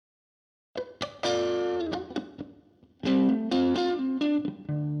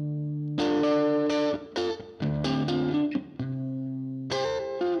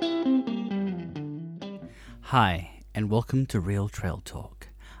Hi, and welcome to Real Trail Talk.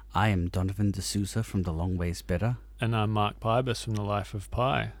 I am Donovan D'Souza from The Long Ways Better. And I'm Mark Pybus from The Life of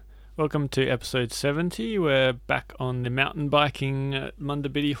Pi. Welcome to episode 70. We're back on the mountain biking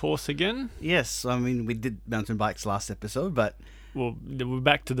Munda-Biddi horse again. Yes, I mean, we did mountain bikes last episode, but... Well, we're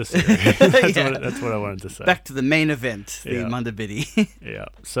back to the series. That's what I wanted to say. Back to the main event, the Munda-Biddi. Yeah.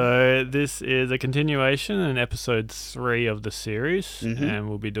 So this is a continuation in episode 3 of the series, and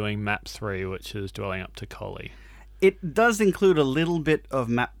we'll be doing map 3, which is dwelling up to Collie. It does include a little bit of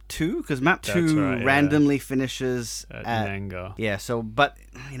map 2, because map 2 randomly finishes at Nanga. Yeah, so, but,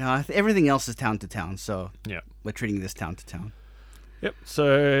 you know, everything else is town to town, so we're treating this town to town. Yep,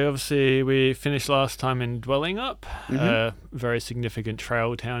 so obviously we finished last time in Dwelling Up, a very significant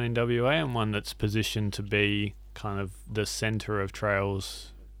trail town in WA, and one that's positioned to be kind of the centre of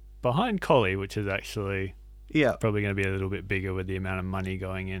trails behind Collie, which is actually probably going to be a little bit bigger with the amount of money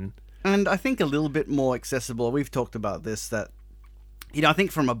going in. And I think a little bit more accessible. We've talked about this, that, you know, I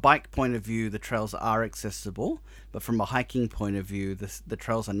think from a bike point of view, the trails are accessible, but from a hiking point of view, the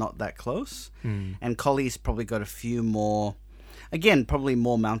trails are not that close. And Collie's probably got a few more... Again, probably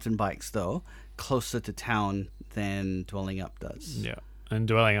more mountain bikes, though, closer to town than Dwelling Up does. Yeah, and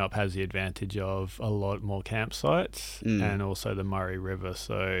Dwelling Up has the advantage of a lot more campsites and also the Murray River.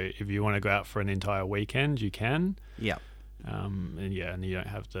 So if you want to go out for an entire weekend, you can. Yeah. And you don't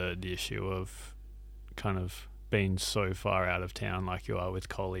have the issue of kind of being so far out of town like you are with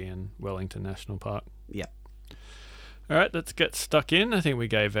Collie and Wellington National Park. Yeah. All right, let's get stuck in. I think we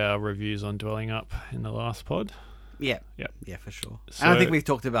gave our reviews on Dwelling Up in the last pod. Yeah, for sure. So, and I think we've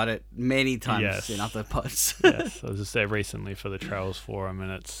talked about it many times in other pods. Yes, I was just there recently for the Trails Forum,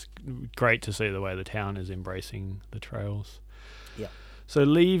 and it's great to see the way the town is embracing the trails. Yeah. So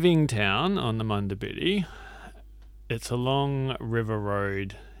leaving town on the Munda-Biddi, it's a long river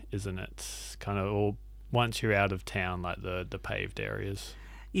road, isn't it? Kind of all once you're out of town, like the paved areas.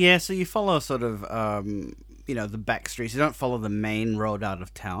 Yeah, so you follow sort of, the back streets. You don't follow the main road out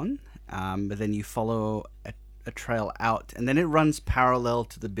of town, but then you follow a trail out, and then it runs parallel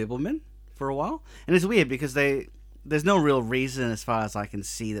to the Bibbulmun for a while. And it's weird because there's no real reason, as far as I can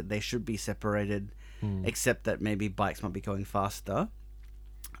see, that they should be separated, except that maybe bikes might be going faster.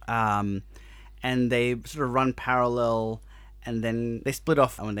 And they sort of run parallel, and then they split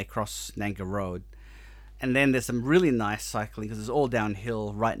off when they cross Nanga Road. And then there's some really nice cycling because it's all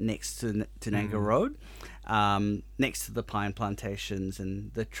downhill right next to Nanga Road, next to the pine plantations,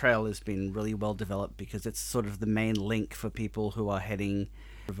 and the trail has been really well developed because it's sort of the main link for people who are heading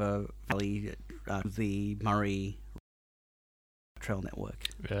River Valley, the Murray Trail Network.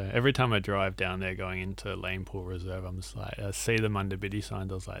 Yeah, every time I drive down there going into Lanepool Reserve, I'm just like, I see the Munda-Biddi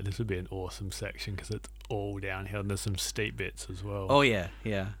sign, I was like, this would be an awesome section because it's all downhill and there's some steep bits as well. Oh yeah.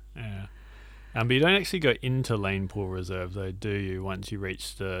 But you don't actually go into Lanepool Reserve though, do you, once you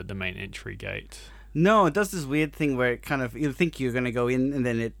reach the main entry gate? No, it does this weird thing where it kind of, you think you're going to go in and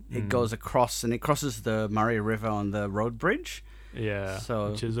then it goes across, and it crosses the Murray River on the road bridge. Yeah,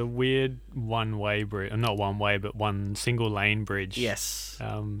 which is a weird one-way bridge. Not one-way, but one single-lane bridge. Yes.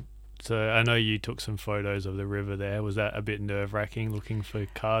 So I know you took some photos of the river there. Was that a bit nerve-wracking, looking for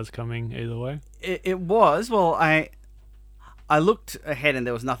cars coming either way? It was. Well, I looked ahead and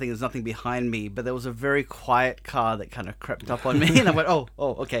there was nothing behind me, but there was a very quiet car that kind of crept up on me, and I went, oh,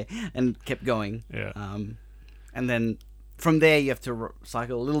 okay, and kept going. Yeah. And then from there you have to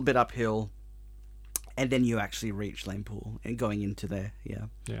cycle a little bit uphill, and then you actually reach Lanepool and going into there.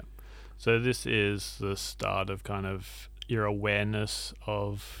 Yeah. So this is the start of kind of your awareness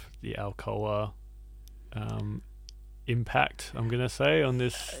of the Alcoa impact, I'm going to say, on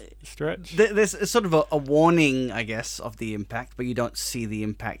this stretch. There's sort of a warning, I guess, of the impact, but you don't see the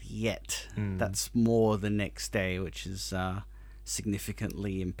impact yet. That's more the next day, which is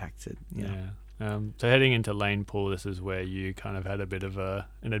significantly impacted. Yeah. So heading into Lanepool, this is where you kind of had a bit of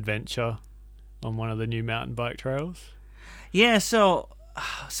an adventure on one of the new mountain bike trails. Yeah, so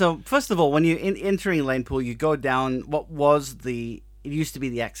first of all, when you're entering Lanepool, you go down what was it used to be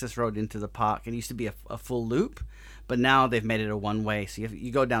the access road into the park. It used to be a full loop, but now they've made it a one-way. So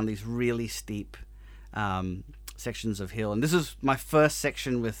you go down these really steep sections of hill. And this is my first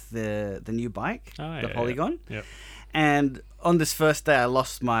section with the new bike, the Polygon. Yep. And on this first day, I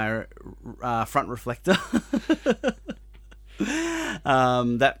lost my front reflector.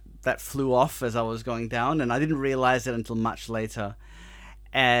 That flew off as I was going down, and I didn't realize it until much later.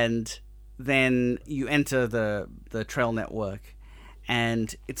 And then you enter the trail network,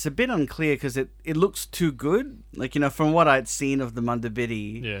 And it's a bit unclear because it looks too good. Like, from what I'd seen of the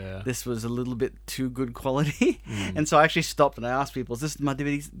Mundabiddi, this was a little bit too good quality. And so I actually stopped and I asked people, is this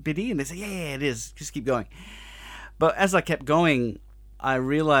Mundabiddi? And they said, yeah, it is. Just keep going. But as I kept going, I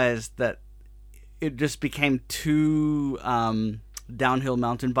realized that it just became too downhill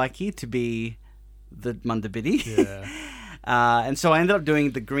mountain bikey to be the Mundabiddi. Yeah. And so I ended up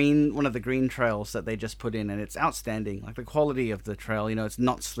doing one of the green trails that they just put in, and it's outstanding. Like the quality of the trail, it's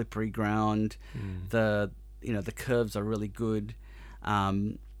not slippery ground. The curves are really good.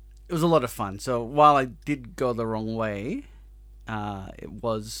 It was a lot of fun. So while I did go the wrong way, it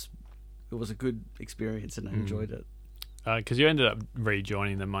was a good experience, and I enjoyed it. Because you ended up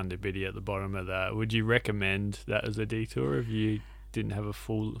rejoining the Mundabiddi at the bottom of that. Would you recommend that as a detour if you didn't have a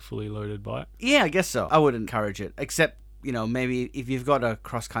fully loaded bike? Yeah, I guess so. I would encourage it, except maybe if you've got a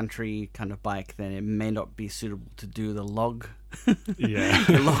cross-country kind of bike, then it may not be suitable to do the log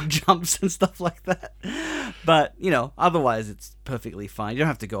the log jumps and stuff like that. But, otherwise it's perfectly fine. You don't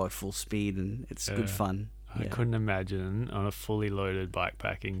have to go at full speed, and it's good fun. I couldn't imagine on a fully loaded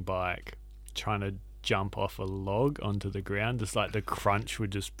bikepacking bike trying to jump off a log onto the ground. Just like the crunch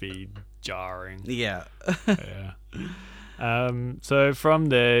would just be jarring. Yeah. Yeah. So from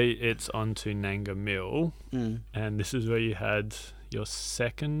there, it's on to Nanga Mill, and this is where you had your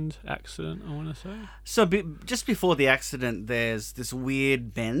second accident, I want to say. So just before the accident, there's this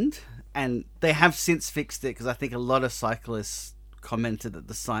weird bend, and they have since fixed it because I think a lot of cyclists commented that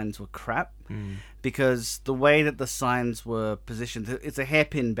the signs were crap because the way that the signs were positioned, it's a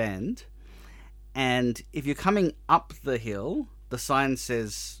hairpin bend, and if you're coming up the hill, the sign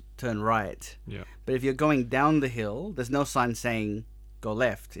says turn right. Yeah. But if you're going down the hill, there's no sign saying go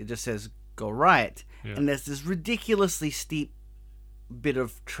left. It just says go right. Yeah. And there's this ridiculously steep bit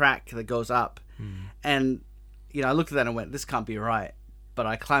of track that goes up. And, I looked at that and went, this can't be right. But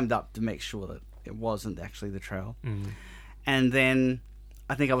I climbed up to make sure that it wasn't actually the trail. And then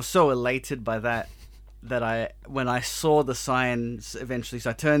I think I was so elated by that when I saw the signs eventually, so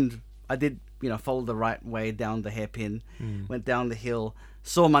I did follow the right way down the hairpin, went down the hill,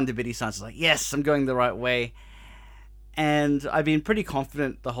 saw Mundabiddi signs, like, yes, I'm going the right way. And I've been pretty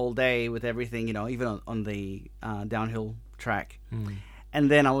confident the whole day with everything, even on the downhill track. And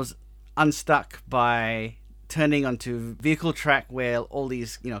then I was unstuck by turning onto vehicle track where all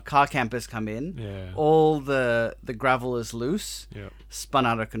these, car campers come in. Yeah. All the gravel is loose, spun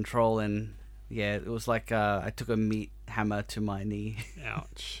out of control, and it was like I took a meat hammer to my knee.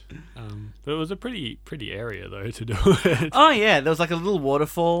 Ouch. But it was a pretty area though to do it. Oh yeah, there was like a little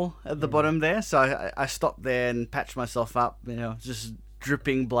waterfall at the bottom there, so I stopped there and patched myself up, just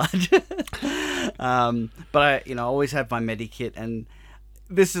dripping blood. But I always have my medikit, and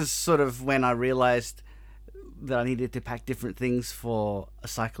this is sort of when I realized that I needed to pack different things for a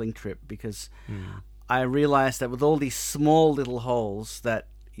cycling trip, because I realized that with all these small little holes that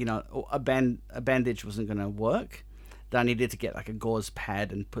a bandage wasn't going to work, that I needed to get like a gauze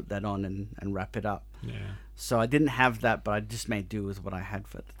pad and put that on and wrap it up. Yeah. So I didn't have that, but I just made do with what I had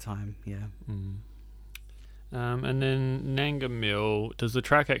at the time. Yeah. And then Nanga Mill, does the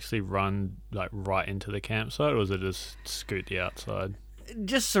track actually run like right into the campsite, or does it just scoot the outside?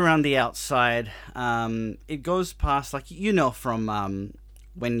 Just around the outside. It goes past, like, from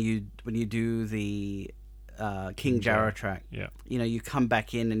when you do the King Jarrah track. Yeah. You come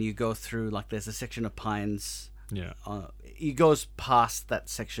back in and you go through, like, there's a section of pines. Yeah. It goes past that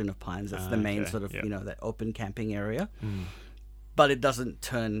section of pines. That's the main sort of, yep. That open camping area. But it doesn't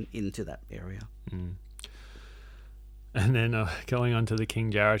turn into that area. And then going on to the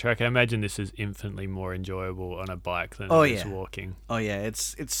King Jarrah track, I imagine this is infinitely more enjoyable on a bike than walking. Oh yeah,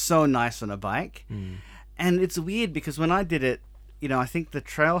 it's so nice on a bike. And it's weird because when I did it, I think the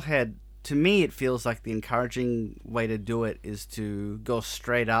trailhead, to me, it feels like the encouraging way to do it is to go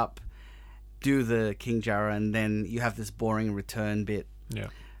straight up, do the King Jarrah, and then you have this boring return bit. Yeah.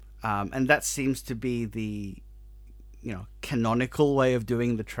 And that seems to be the canonical way of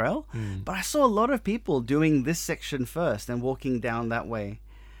doing the trail. But I saw a lot of people doing this section first and walking down that way,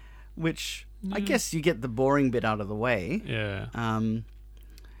 which I guess you get the boring bit out of the way. Yeah.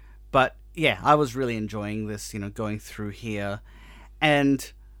 But yeah, I was really enjoying this, going through here.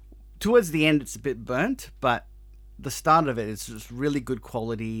 And towards the end, it's a bit burnt, but the start of it is just really good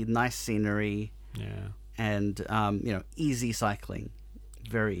quality, nice scenery. Yeah. And, easy cycling.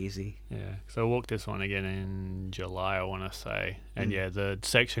 Very easy. Yeah. So I walked this one again in July, I want to say. And the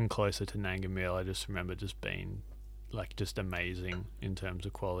section closer to Nanga Mill, I just remember just being just amazing in terms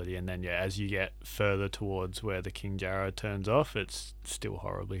of quality. And then, as you get further towards where the King Jarrah turns off, it's still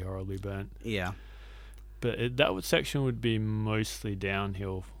horribly, horribly burnt. Yeah. But section would be mostly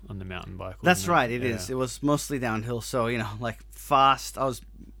downhill on the mountain bike. That's wouldn't right, it is. It was mostly downhill, so, like fast. I was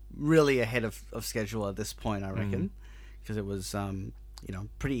really ahead of schedule at this point, I reckon, because it was,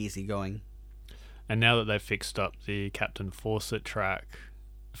 pretty easy going. And now that they've fixed up the Captain Fawcett track,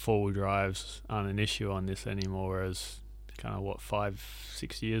 four-wheel drives aren't an issue on this anymore, whereas kind of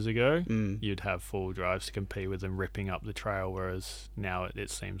 5-6 years ago you'd have four-wheel drives to compete with them ripping up the trail, whereas now it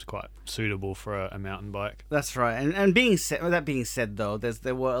seems quite suitable for a mountain bike. That's right. And that being said though,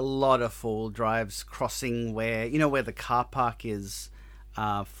 there were a lot of four-wheel drives crossing where the car park is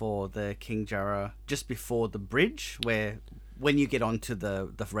for the King Jarrah, just before the bridge, where when you get onto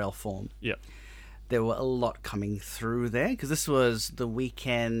the rail form. Yep. There were a lot coming through there, because this was the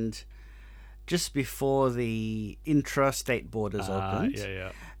weekend just before the intra-state borders opened.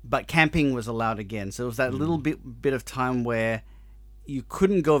 Yeah. But camping was allowed again. So it was that little bit of time where you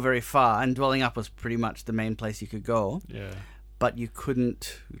couldn't go very far, and Dwelling Up was pretty much the main place you could go. Yeah. But you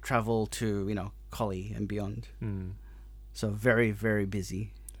couldn't travel to, Collie and beyond. So very, very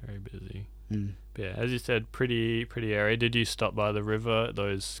busy. Very busy. But yeah, as you said, pretty area. Did you stop by the river,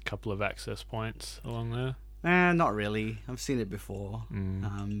 those couple of access points along there? Not really. I've seen it before.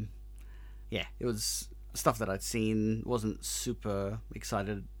 Yeah, it was stuff that I'd seen. Wasn't super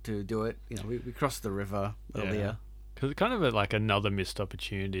excited to do it. We crossed the river earlier. Because it's kind of like another missed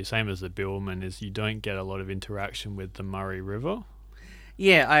opportunity, same as the Bibbulmun, is you don't get a lot of interaction with the Murray River.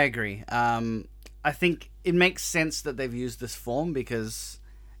 Yeah, I agree. I think it makes sense that they've used this form because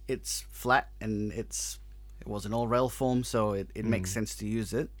it's flat and it was an all-rail form, so it makes sense to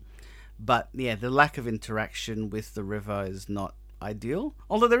use it. But yeah, the lack of interaction with the river is not ideal.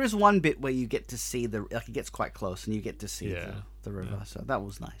 Although there is one bit where you get to see it gets quite close and you get to see the river, so that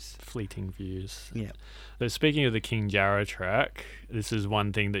was nice. Fleeting views. Yeah. So speaking of the King Jarrah track, this is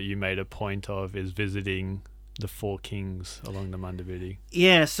one thing that you made a point of, is visiting the Four Kings along the Munda Biddi.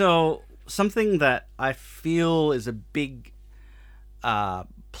 Yeah, so something that I feel is a big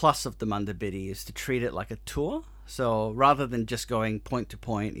plus of the Munda Biddi is to treat it like a tour. So rather than just going point to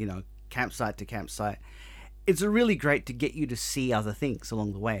point, campsite to campsite, it's really great to get you to see other things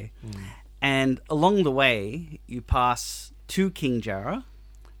along the way. And along the way, you pass 2 King Jarrah,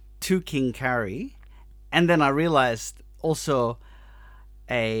 2 King Karri, and then I realized also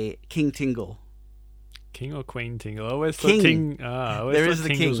a King Tingle. King or Queen Tingle? I always thought the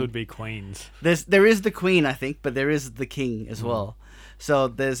Tingles would be queens. There is the queen, I think, but there is the king as well. So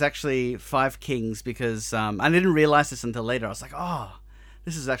there's actually 5 kings, because I didn't realize this until later. I was like, oh,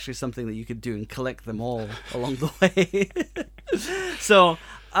 this is actually something that you could do and collect them all along the way. So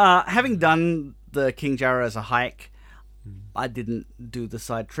having done the King Jarrah as a hike, I didn't do the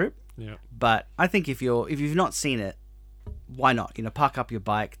side trip. Yeah. But I think if you've not seen it, why not? Park up your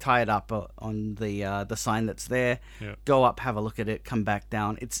bike, tie it up on the sign that's there, go up, have a look at it, come back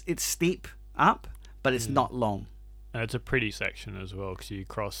down. It's steep up, but it's not long. And it's a pretty section as well, because you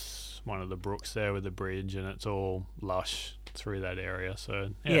cross one of the brooks there with a bridge, and it's all lush through that area. So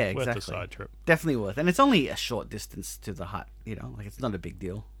yeah, worth exactly. a side trip. Definitely worth. And it's only a short distance to the hut. It's not a big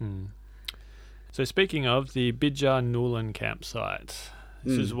deal. So speaking of the Bidjar Noolan campsite,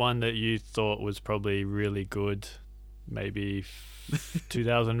 this is one that you thought was probably really good, maybe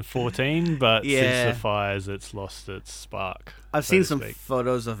 2014, but since the fires, it's lost its spark. I've seen some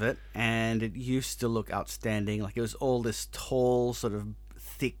photos of it, and it used to look outstanding. Like, it was all this tall, sort of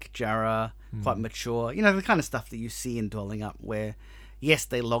thick Jarrah, quite mature. The kind of stuff that you see in Dwelling Up, where, yes,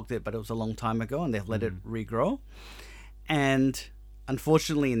 they logged it, but it was a long time ago, and they've let it regrow. And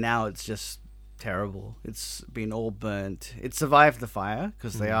unfortunately, now it's just terrible. It's been all burnt. It survived the fire,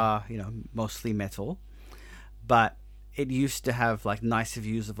 because they are, mostly metal. But it used to have like nice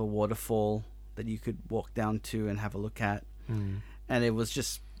views of a waterfall that you could walk down to and have a look at. And it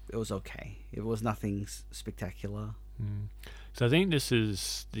was okay. It was nothing spectacular. So I think this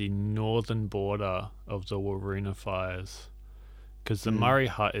is the northern border of the Waroona fires, because the Murray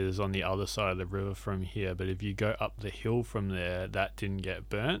Hut is on the other side of the river from here, but if you go up the hill from there, that didn't get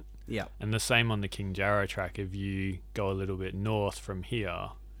burnt. Yeah. And the same on the King Jarrah track. If you go a little bit north from here,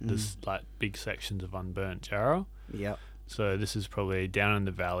 there's like big sections of unburnt Jarrah. Yeah. So this is probably down in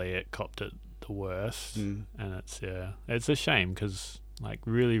the valley. It copped it the worst, and it's a shame, because like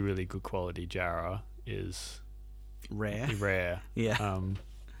really, really good quality Jarrah is rare. Yeah.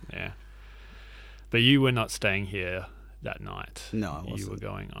 Yeah. But you were not staying here that night. No, I wasn't. You were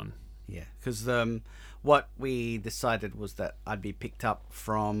going on. Yeah, because what we decided was that I'd be picked up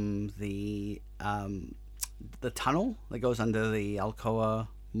from the tunnel that goes under the Alcoa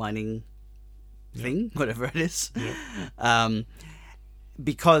mining thing, whatever it is.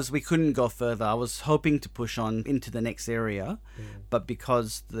 because we couldn't go further, I was hoping to push on into the next area, but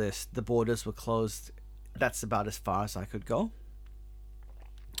because the borders were closed, that's about as far as I could go.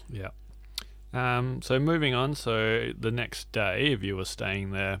 Yeah. So moving on, so the next day, if you were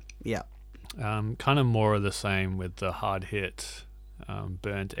staying there, Yeah. kind of more of the same with the hard hit,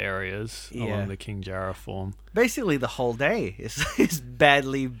 burnt areas along the King Jarrah form. Basically, the whole day is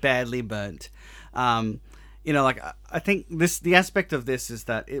badly burnt. Like I think the aspect of this is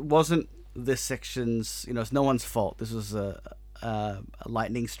that it wasn't this section's, it's no one's fault. This was a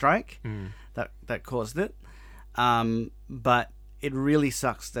lightning strike that caused it. But it really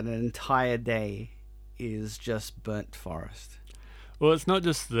sucks that an entire day is just burnt forest. Well, it's not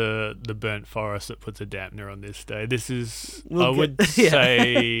just the burnt forest that puts a dampener on this day. This is, I would yeah.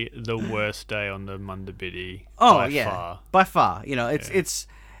 say, the worst day on the Mundabiddi far. By far.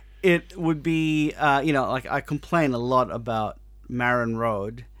 It would be, like I complain a lot about Marin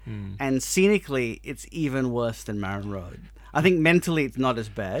Road, and scenically it's even worse than Marin Road. I think mentally it's not as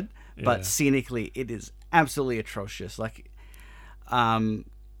bad, but scenically it is absolutely atrocious. Like,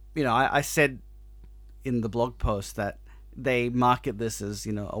 I said in the blog post that they market this as,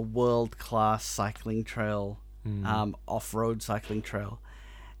 a world-class cycling trail, off-road cycling trail.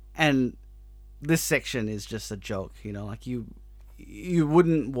 And this section is just a joke, like you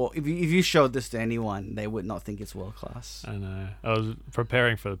wouldn't walk, if you showed this to anyone, they would not think it's world-class. I know. I was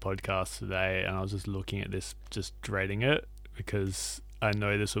preparing for the podcast today and I was just looking at this, just dreading it, because I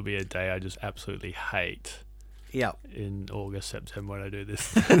know this will be a day I just absolutely hate. Yeah. In August, September when I do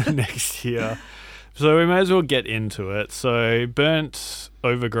this next year. So we may as well get into it. So burnt,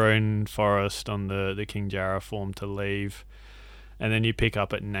 overgrown forest on the King Jarrah form to leave, and then you pick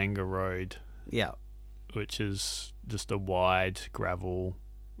up at Nanga Road. Yeah. Which is just a wide gravel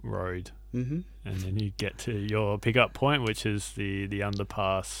road. Mm-hmm. And then you get to your pickup point, which is the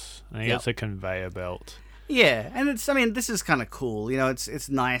underpass. I think it's a conveyor belt. Yeah, and this is kind of cool. It's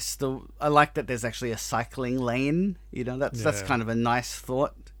nice. I like that there's actually a cycling lane. That's kind of a nice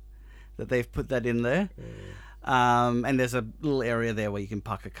thought that they've put that in there. And there's a little area there where you can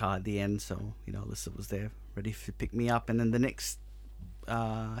park a car at the end. So, Alyssa was there ready to pick me up. And then the next,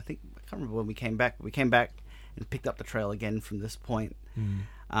 I can't remember when we came back. We came back and picked up the trail again from this point.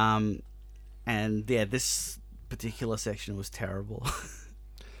 And this particular section was terrible.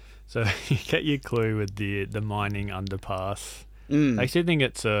 So you get your clue with the mining underpass. I actually think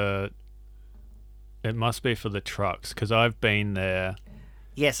it must be for the trucks, because I've been there.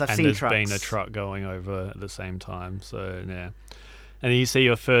 Yes, I've seen trucks. And there's been a truck going over at the same time. So, yeah. And then you see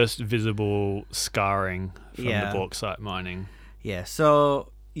your first visible scarring from the bauxite mining. Yeah,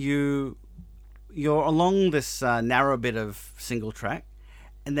 so you're along this narrow bit of single track,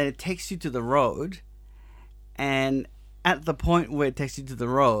 and then it takes you to the road, and at the point where it takes you to the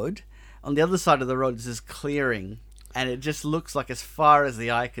road, on the other side of the road is this clearing, and it just looks like, as far as the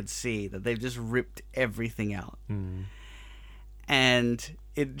eye could see, that they've just ripped everything out. And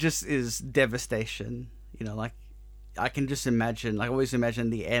it just is devastation. Like, I can just imagine, I always imagine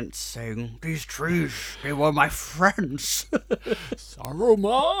the ants saying, "These trees, they were my friends."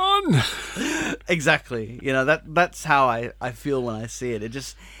 Saruman! Exactly. That's how I feel when I see it. It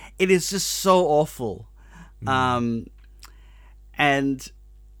is just so awful. And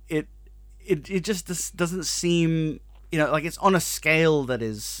it just doesn't seem, like it's on a scale that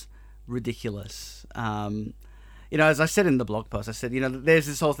is ridiculous. As I said in the blog post, I said, there's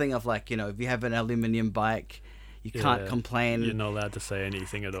this whole thing of like, if you have an aluminium bike, you can't complain. You're not allowed to say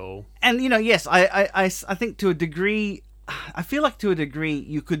anything at all. And, yes, I think to a degree, I feel like to a degree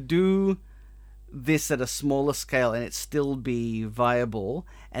you could do this at a smaller scale and it still be viable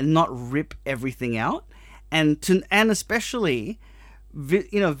and not rip everything out. And especially,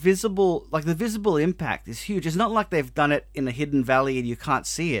 visible, like the visible impact is huge. It's not like they've done it in a hidden valley and you can't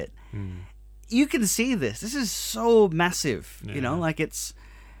see it. You can see this. This is so massive, like it's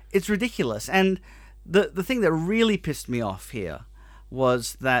ridiculous. And the thing that really pissed me off here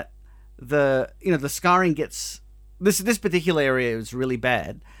was that the scarring gets, this particular area is really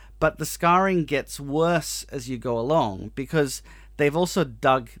bad, but the scarring gets worse as you go along, because they've also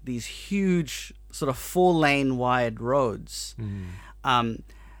dug these huge sort of 4-lane wide roads. And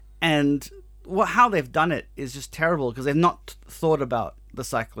how they've done it is just terrible, because they've not thought about the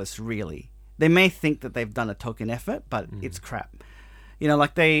cyclists really. They may think that they've done a token effort, but it's crap.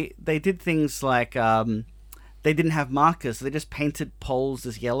 Like they did things like they didn't have markers, so they just painted poles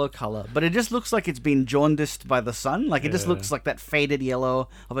this yellow color, but it just looks like it's been jaundiced by the sun. Like it just looks like that faded yellow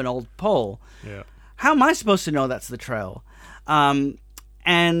of an old pole. Yeah. How am I supposed to know that's the trail? And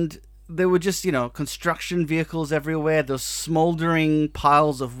there were just, construction vehicles everywhere. There was smoldering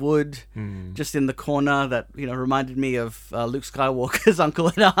piles of wood just in the corner that, reminded me of Luke Skywalker's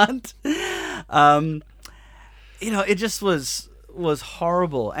uncle and aunt. It just was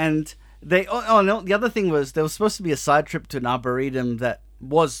horrible. And no, the other thing was there was supposed to be a side trip to an arboretum that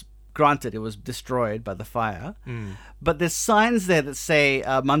was granted. It was destroyed by the fire. But there's signs there that say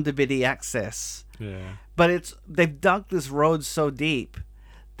Mundabiddi access. Yeah. But they've dug this road so deep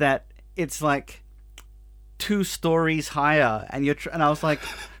that it's like 2 stories higher, and I was like,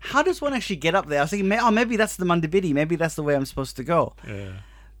 how does one actually get up there? I was thinking, maybe that's the Mundabiddi, maybe that's the way I'm supposed to go. Yeah.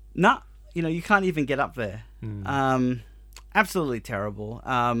 No, you can't even get up there. Absolutely terrible.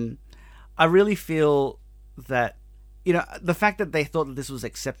 I really feel that, the fact that they thought that this was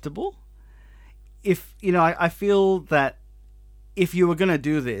acceptable, I feel that if you were going to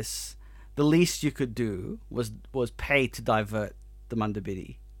do this, the least you could do was pay to divert the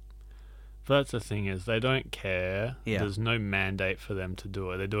Mundabiddi. But that's the thing, is they don't care. Yeah. There's no mandate for them to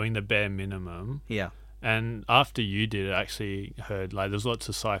do it. They're doing the bare minimum. Yeah. And after you did it, I actually heard, there's lots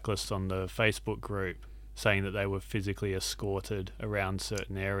of cyclists on the Facebook group saying that they were physically escorted around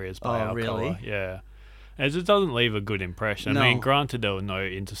certain areas by Alcoa. Really? Yeah. As it doesn't leave a good impression. No. I mean, granted, there were no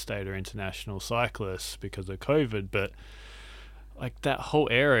interstate or international cyclists because of COVID, but that whole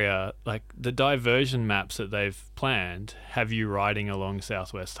area, the diversion maps that they've planned have you riding along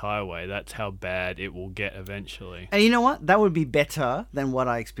Southwest Highway. That's how bad it will get eventually. And you know what? That would be better than what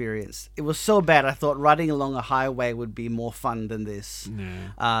I experienced. It was so bad, I thought riding along a highway would be more fun than this,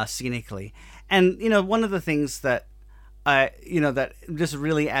 scenically. And, one of the things that that just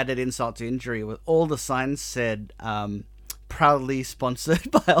really added insult to injury was all the signs said, proudly sponsored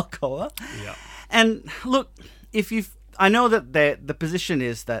by Alcoa. Yeah. And look, I know that the position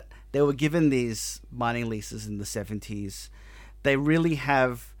is that they were given these mining leases in the 70s. They really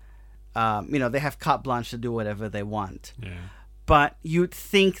have, they have carte blanche to do whatever they want. Yeah. But you'd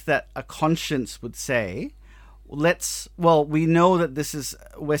think that a conscience would say, we know that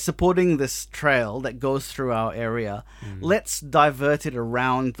we're supporting this trail that goes through our area. Let's divert it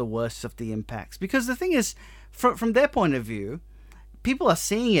around the worst of the impacts. Because the thing is, from their point of view, people are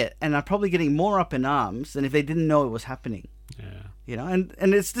seeing it and are probably getting more up in arms than if they didn't know it was happening. Yeah.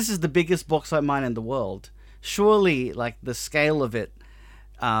 And this is the biggest bauxite mine in the world. Surely, the scale of it,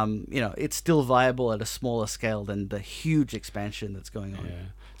 it's still viable at a smaller scale than the huge expansion that's going on. Yeah.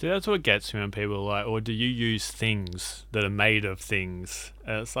 See, that's what gets me when people are or do you use things that are made of things?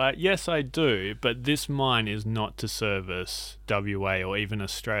 It's yes, I do, but this mine is not to service WA or even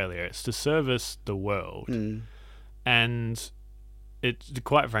Australia. It's to service the world. And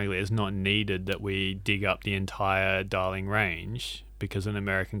quite frankly, it's not needed that we dig up the entire Darling Range because an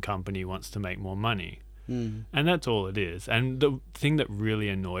American company wants to make more money. And that's all it is. And the thing that really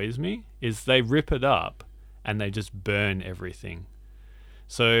annoys me is they rip it up and they just burn everything.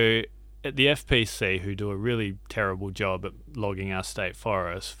 So at the FPC, who do a really terrible job at logging our state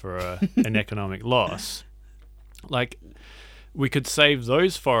forests for an economic loss, we could save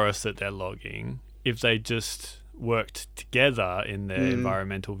those forests that they're logging if they just worked together in their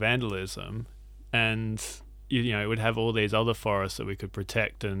environmental vandalism, and it would have all these other forests that we could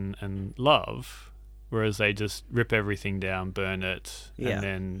protect and love, whereas they just rip everything down, burn it, and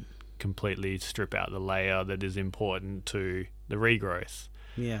then completely strip out the layer that is important to the regrowth.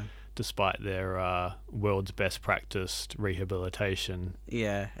 Yeah. Despite their world's best practiced rehabilitation.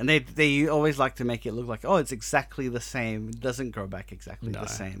 Yeah, and they always like to make it look like, it's exactly the same. It doesn't grow back exactly the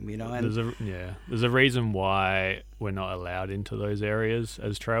same, And there's a reason why we're not allowed into those areas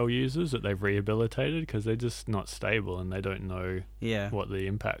as trail users that they've rehabilitated, because they're just not stable and they don't know what the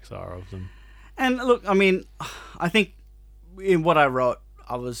impacts are of them. And look, I mean, I think in what I wrote,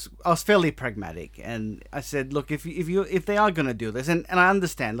 I was fairly pragmatic, and I said, look, if they are going to do this, and I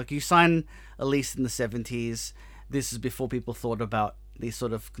understand, look, you sign a lease in the 70s. This is before people thought about these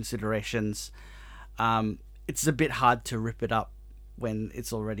sort of considerations. It's a bit hard to rip it up when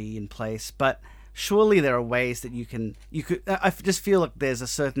it's already in place, but surely there are ways that you could. I just feel like there's a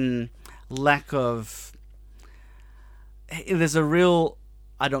certain lack of. There's a real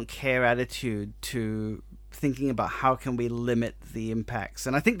I don't care attitude to thinking about how can we limit the impacts,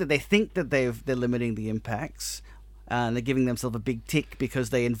 and I think that they think that they're limiting the impacts, and they're giving themselves a big tick because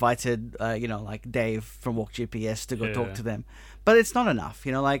they invited Dave from Walk GPS to go talk to them, but it's not enough.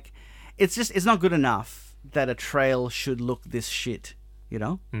 It's not good enough that a trail should look this shit.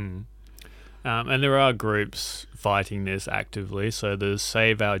 And there are groups fighting this actively. So there's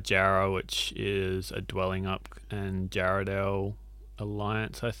Save Our Jarrah, which is a Dwellingup and Jarrahdale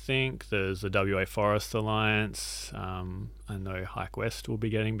Alliance, I think. There's the WA Forest Alliance. I know Hike West will be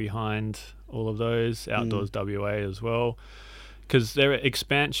getting behind all of those. Outdoors WA as well. Because their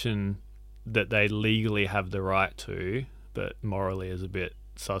expansion that they legally have the right to, but morally is a bit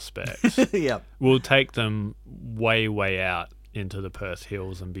suspect, Yep. will take them way, way out into the Perth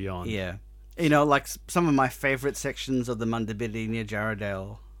Hills and beyond. Yeah. You know, like some of my favourite sections of the Mundabiddi near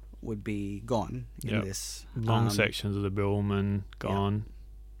Jarradale would be gone in this. Long sections of the Billman gone.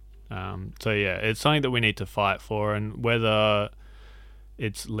 So yeah, it's something that we need to fight for, and whether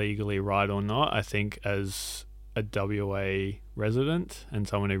it's legally right or not, I think as a WA resident and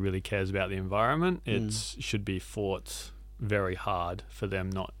someone who really cares about the environment, it should be fought very hard for them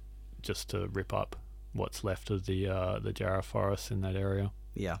not just to rip up what's left of the Jarrah forest in that area.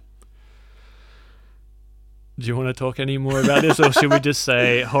 Yeah. Do you want to talk any more about this, or should we just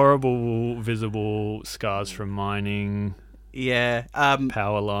say horrible visible scars from mining? Yeah.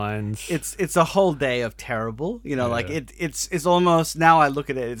 Power lines. It's a whole day of terrible. You know, like it's almost, now I look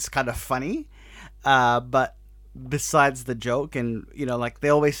at it, it's kind of funny. But besides the joke, and you know, like they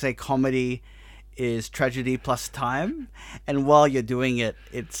always say, comedy is tragedy plus time, and while you're doing it,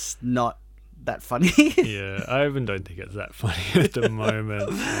 it's not that funny. Yeah, I even don't think it's that funny at the moment.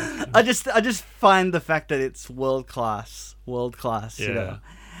 I just find the fact that it's world class. Yeah. You know.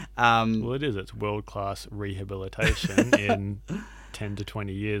 Well, it is. It's world class rehabilitation in 10 to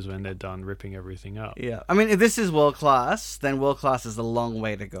 20 years when they're done ripping everything up. Yeah, I mean, if this is world class, then world class is a long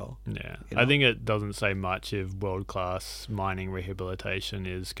way to go. Yeah, you know? I think it doesn't say much if world class mining rehabilitation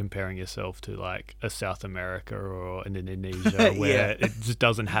is comparing yourself to like a South America or an Indonesia where it just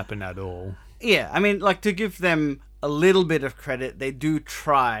doesn't happen at all. Yeah, I mean, like, to give them a little bit of credit, they do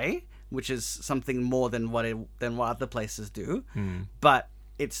try, which is something more than what other places do, but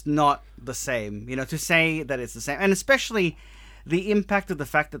it's not the same. You know, to say that it's the same, and especially the impact of the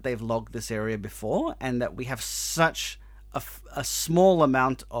fact that they've logged this area before, and that we have such a small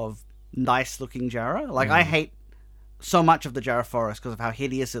amount of nice-looking Jarrah. Like, I hate so much of the Jarrah forest because of how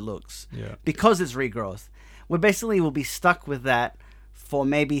hideous it looks. Yeah. Because it's regrowth. We basically will be stuck with that for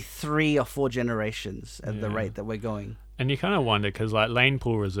maybe 3 or 4 generations at the rate that we're going. And you kind of wonder, because like Lane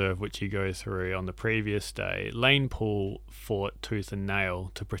Pool Reserve, which you go through on the previous day, Lane Pool fought tooth and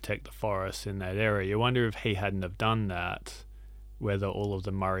nail to protect the forests in that area. You wonder if he hadn't have done that, whether all of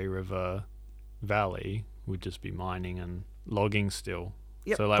the Murray River Valley would just be mining and logging still.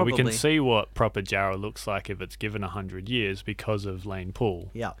 Yep, so like probably. we can see what proper Jarrah looks like if it's given 100 years because of Lane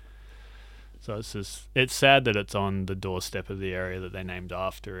Pool. Yeah. So it's sad that it's on the doorstep of the area that they named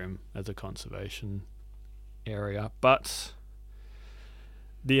after him as a conservation area. But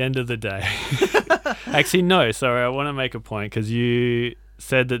the end of the day... Actually, no, sorry, I want to make a point, because you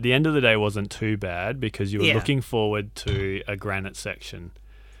said that the end of the day wasn't too bad because you were looking forward to a granite section.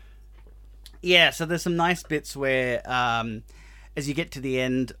 Yeah, so there's some nice bits where as you get to the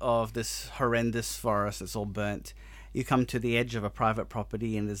end of this horrendous forest that's all burnt, you come to the edge of a private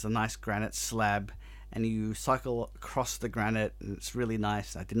property and there's a nice granite slab, and you cycle across the granite, and it's really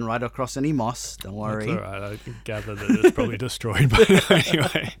nice. I didn't ride across any moss, don't worry. That's all right, I gather that it's probably destroyed by now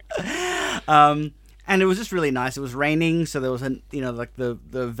anyway. And it was just really nice. It was raining, so there was like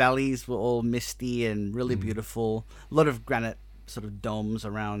the valleys were all misty and really beautiful. A lot of granite sort of domes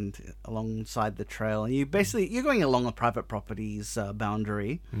alongside the trail, and you're going along a private property's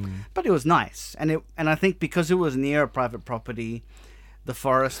boundary, but it was nice. And I think because it was near a private property, the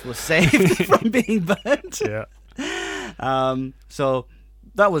forest was saved from being burnt. Yeah. So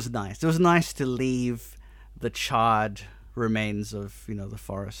that was nice. It was nice to leave the charred remains of the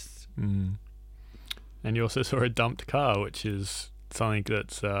forest. And you also saw a dumped car, which is something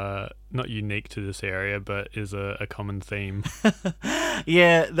that's not unique to this area, but is a common theme.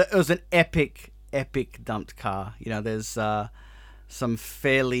 Yeah, it was an epic dumped car. There's some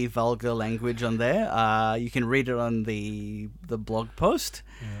fairly vulgar language on there. You can read it on the blog post.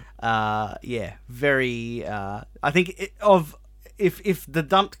 Very. I think if the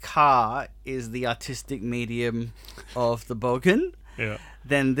dumped car is the artistic medium of the Bogan,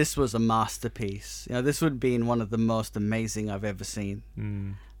 then this was a masterpiece. This would be one of the most amazing I've ever seen.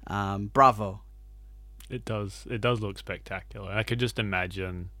 Bravo. It does look spectacular. I could just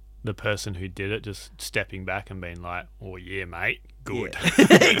imagine the person who did it just stepping back and being like, "Oh yeah, mate, good."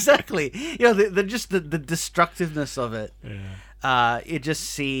 Yeah. Exactly. The destructiveness of it. Yeah. You just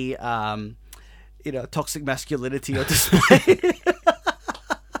see, toxic masculinity on display.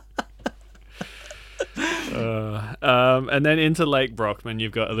 And then into Lake Brockman,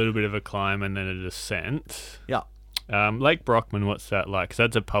 you've got a little bit of a climb and then a descent. Yeah. Lake Brockman, what's that like? 'Cause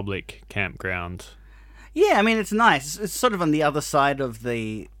that's a public campground. Yeah, I mean it's nice. It's sort of on the other side of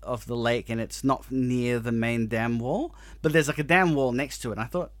the lake, and it's not near the main dam wall. But there's like a dam wall next to it. And I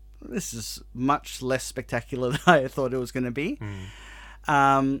thought this is much less spectacular than I thought it was going to be.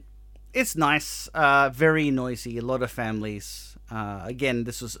 It's nice. Very noisy. A lot of families. Again,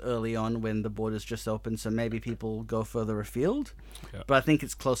 this was early on when the borders just opened, so maybe people go further afield. Yeah. But I think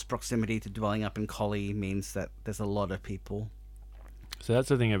its close proximity to dwelling up in Collie means that there's a lot of people. So that's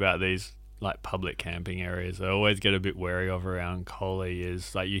the thing about these like public camping areas I always get a bit wary of around Collie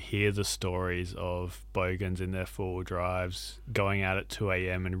is like you hear the stories of bogans in their 4-wheel drives going out at 2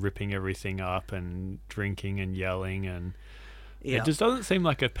 a.m. and ripping everything up and drinking and yelling, and it just doesn't seem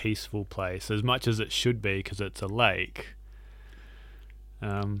like a peaceful place as much as it should be because it's a lake.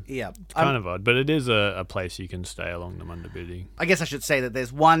 It's kind of odd, but it is a place you can stay along the Munda-Biddi. I guess I should say that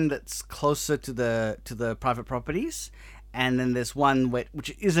there's one that's closer to the private properties, and then there's one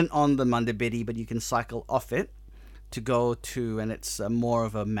which isn't on the Munda-Biddi, but you can cycle off it to go to, and it's more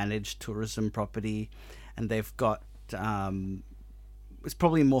of a managed tourism property, and they've got it's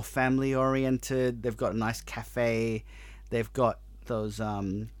probably more family oriented. They've got a nice cafe. They've got those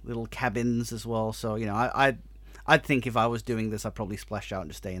little cabins as well. So I'd think if I was doing this, I'd probably splash out and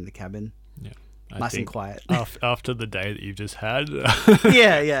just stay in the cabin. Yeah. Nice and quiet. After the day that you've just had.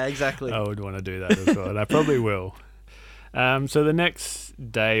 yeah, exactly. I would want to do that as well, and I probably will. So the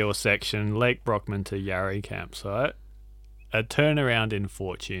next day or section, Lake Brockman to Yarra campsite, a turnaround in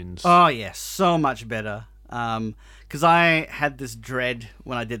fortunes. Oh, yeah, so much better. Because I had this dread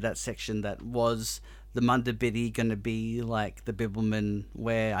when I did that section that was the Munda-Biddi going to be like the Bibbulmun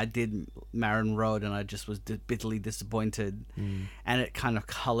where I did Marin Road, and I just was bitterly disappointed. And it kind of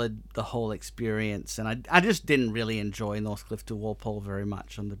coloured the whole experience. And I just didn't really enjoy Northcliffe to Walpole very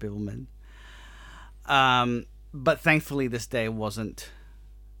much on the Bibbulmun. But thankfully this day wasn't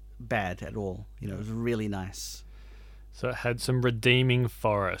bad at all. It was really nice. So it had some redeeming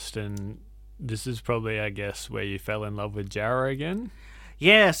forest, and this is probably, I guess, where you fell in love with Jarrah again?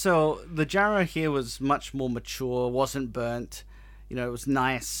 Yeah, so the Jarrah here was much more mature, wasn't burnt. It was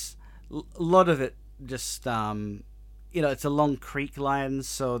nice. A lot of it just, it's along creek lines,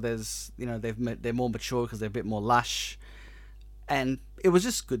 so there's, they're more mature because they're a bit more lush. And it was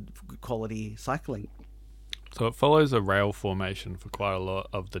just good quality cycling. So it follows a rail formation for quite a lot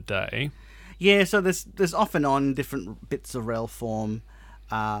of the day. Yeah, so there's off and on different bits of rail form.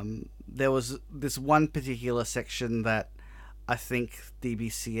 There was this one particular section that I think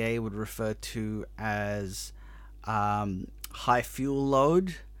DBCA would refer to as high fuel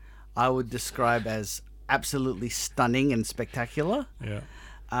load. I would describe as absolutely stunning and spectacular. Yeah.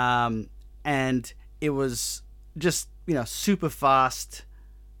 And it was just, super fast,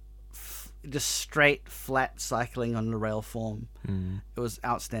 just straight, flat cycling on the rail form. It was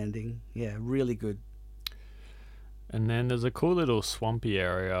outstanding. Yeah, really good. And then there's a cool little swampy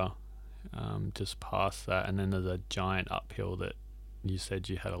area just past that, and then there's a giant uphill that you said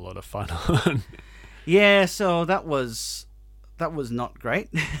you had a lot of fun on. Yeah, so that was not great.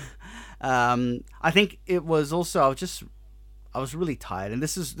 I think it was also I was really tired, and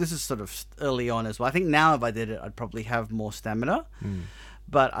this is sort of early on as well. I think now if I did it, I'd probably have more stamina.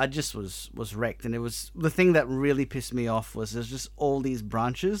 But I just was wrecked, and it was the thing that really pissed me off was there's just all these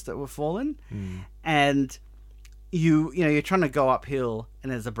branches that were fallen, and you're trying to go uphill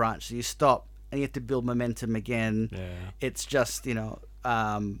and there's a branch, so you stop and you have to build momentum again. Yeah. It's just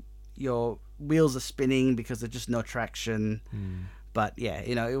your wheels are spinning because there's just no traction. But yeah,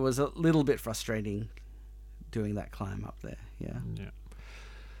 it was a little bit frustrating doing that climb up there. Yeah.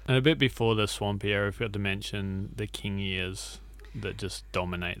 And a bit before the swampy area, I forgot to mention the king ears that just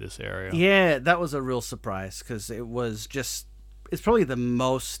dominate this area. Yeah, that was a real surprise because it's probably the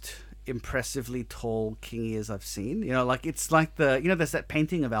most impressively tall king ears I've seen. It's like there's that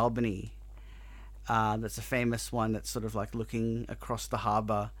painting of Albany that's a famous one that's sort of like looking across the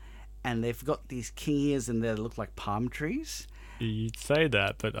harbour, and they've got these king ears in there that look like palm trees. You'd say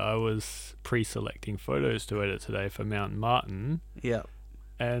that, but I was pre-selecting photos to edit today for Mount Martin. Yeah.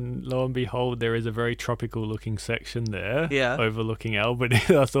 And lo and behold, there is a very tropical looking section there, yeah, overlooking Albany.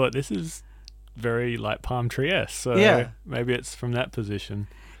 I thought this is very like palm tree-esque, so yeah, maybe it's from that position.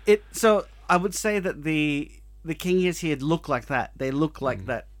 So I would say that the king ears here look like that. They look like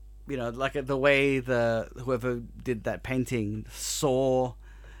that, like the way whoever did that painting saw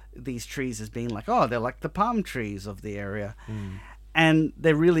these trees as being like, oh, they're like the palm trees of the area. And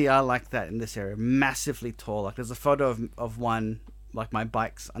they really are like that in this area, massively tall. Like there's a photo of one, like my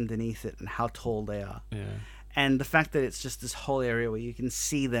bike's underneath it, and how tall they are. Yeah. And the fact that it's just this whole area where you can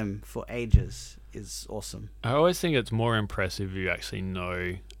see them for ages, is awesome. I always think it's more impressive if you actually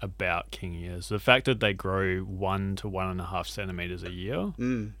know about king ears. The fact that they grow 1 to 1.5 centimeters a year,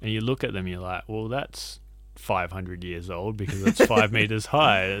 and you look at them, you're like, well, that's 500 years old because it's 5 meters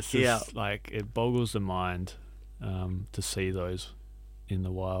high. It's just like, it boggles the mind to see those in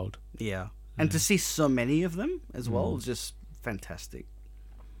the wild. Yeah. And to see so many of them as well is just fantastic.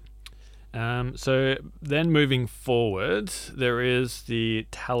 So then moving forward, there is the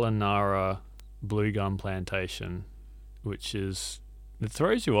Talanara blue gum plantation, which is, it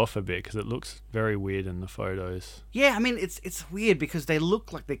throws you off a bit because it looks very weird in the photos. Yeah, I mean, it's weird because they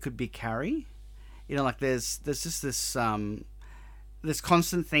look like they could be karri. You know, like there's just this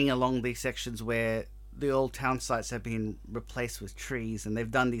constant thing along these sections where the old town sites have been replaced with trees, and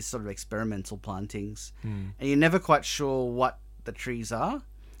they've done these sort of experimental plantings, and you're never quite sure what the trees are.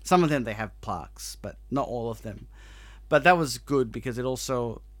 Some of them they have plaques, but not all of them. But that was good because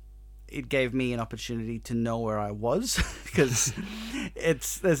it gave me an opportunity to know where I was because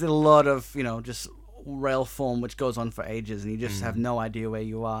there's a lot of, you know, just rail form which goes on for ages, and you just have no idea where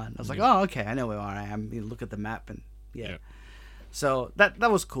you are. And I was like, oh, okay, I know where I am. You look at the map, and so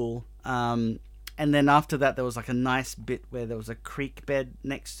that was cool. And then after that, there was like a nice bit where there was a creek bed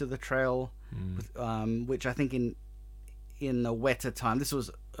next to the trail, which I think in the wetter time, this was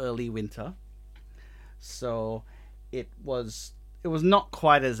early winter, so it was not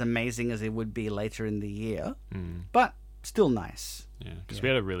quite as amazing as it would be later in the year, but still nice. Yeah, because we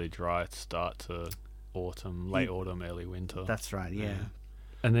had a really dry start to autumn, late autumn, early winter. That's right, yeah.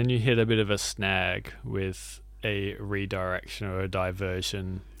 And then you hit a bit of a snag with a redirection or a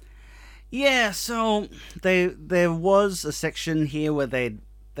diversion. Yeah, so there was a section here where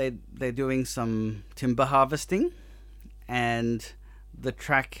they're doing some timber harvesting, and the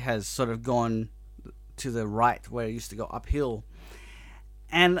track has sort of gone to the right where it used to go uphill.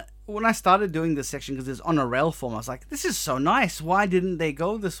 And when I started doing this section, because it's on a rail form, I was like, this is so nice. Why didn't they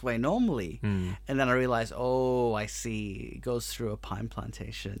go this way normally? And then I realized, oh, I see. It goes through a pine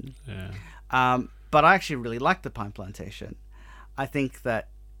plantation. Yeah. But I actually really like the pine plantation. I think that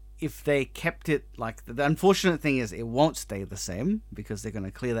if they kept it like the unfortunate thing is it won't stay the same because they're going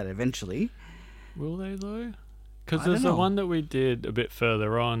to clear that eventually. Will they though? Because there's the one that we did a bit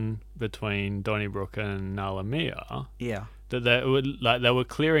further on between Donnybrook and Nalamia. Yeah. That they were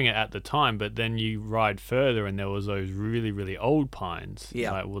clearing it at the time, but then you ride further and there was those really, really old pines.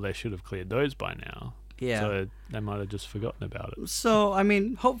 Yeah. Like, well, they should have cleared those by now. Yeah. So they might have just forgotten about it. So, I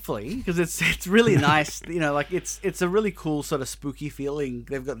mean, hopefully, because it's really nice. You know, like it's a really cool sort of spooky feeling.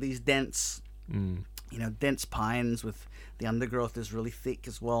 They've got these dense, dense pines with the undergrowth is really thick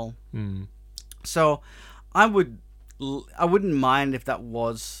as well. So I wouldn't mind if that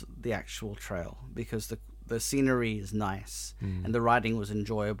was the actual trail because the scenery is nice and the riding was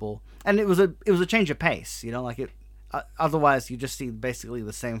enjoyable, and it was a change of pace. You know, like otherwise you just see basically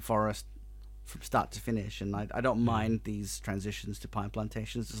the same forest from start to finish, and I don't mind these transitions to pine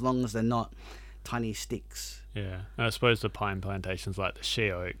plantations as long as they're not tiny sticks. Yeah, and I suppose the pine plantations like the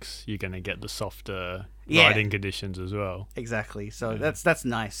she oaks, you're going to get the softer riding conditions as well. Exactly. So that's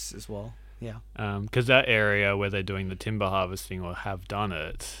nice as well. Yeah. Because that area where they're doing the timber harvesting or have done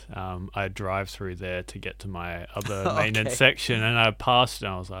it, I drive through there to get to my other maintenance section, and I passed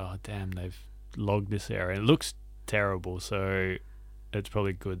and I was like, oh damn, they've logged this area. It looks terrible, so it's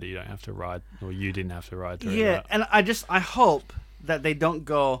probably good that you don't have to ride, or you didn't have to ride through that. And I hope that they don't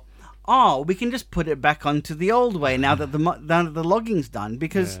go, oh, we can just put it back onto the old way now that the logging's done,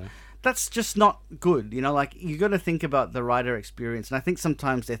 because that's just not good. You know, like you got to think about the rider experience, and I think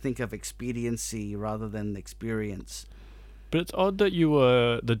sometimes they think of expediency rather than experience. But it's odd that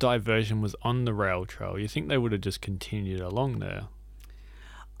the diversion was on the rail trail. You think they would have just continued along there?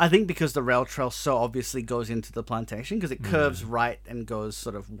 I think because the rail trail so obviously goes into the plantation, because it curves right and goes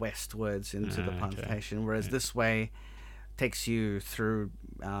sort of westwards into the plantation, whereas this way takes you through,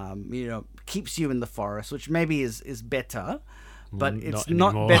 keeps you in the forest, which maybe is better, but it's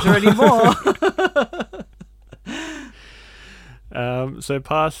not better anymore. So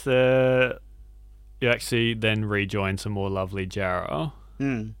past there, you actually then rejoin some more lovely Jarrah,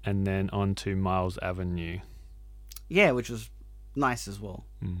 and then on to Miles Avenue. Yeah, which was nice as well.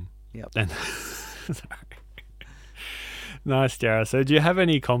 Yep. Nice, Jarrah. So do you have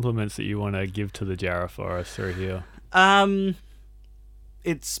any compliments that you want to give to the Jarrah Forest through here?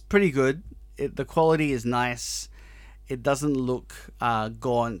 It's pretty good. The quality is nice. It doesn't look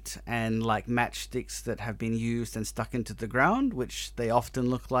gaunt and like matchsticks that have been used and stuck into the ground, which they often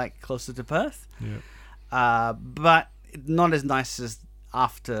look like closer to Perth. Yeah. But not as nice as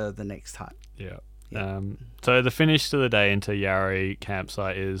after the next hut. Yeah. So the finish to the day into Yarra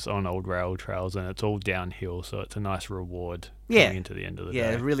campsite is on old rail trails, and it's all downhill, so it's a nice reward coming into the end of the day.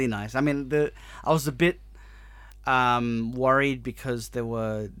 Yeah, really nice. I mean, I was a bit worried because there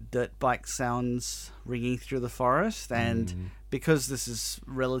were dirt bike sounds ringing through the forest, and because this is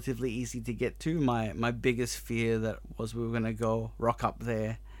relatively easy to get to, my biggest fear that was we were going to go rock up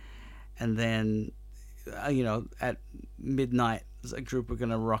there, and then at midnight a group were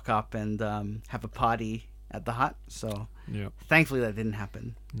going to rock up and have a party at the hut. So thankfully that didn't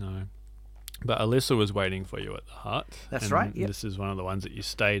happen. No. But Alyssa was waiting for you at the hut. That's right. Yep. This is one of the ones that you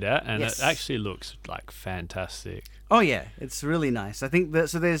stayed at, and it actually looks like fantastic. Oh yeah, it's really nice. I think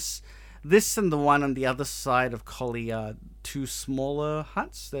that there's this and the one on the other side of Collie are two smaller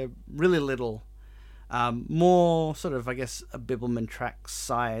huts. They're really little, more sort of, I guess, a Bibbulmun track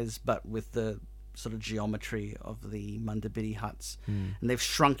size, but with the sort of geometry of the Mundabiddi huts, and they've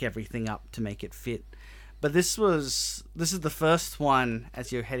shrunk everything up to make it fit. But this is the first one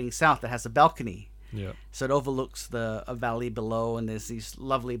as you're heading south that has a balcony. Yeah. So it overlooks a valley below, and there's these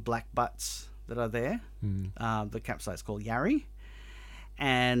lovely black butts that are there. The campsite's called Yarri,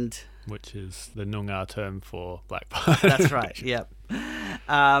 and which is the Noongar term for black butt. That's right. Yep.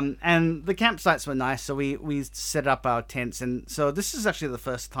 And the campsites were nice, so we set up our tents, and so this is actually the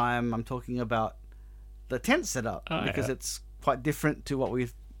first time I'm talking about the tent setup because it's quite different to what we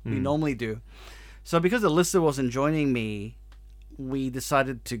normally do. So because Alyssa wasn't joining me, we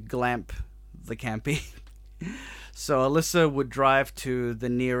decided to glamp the camping. So Alyssa would drive to the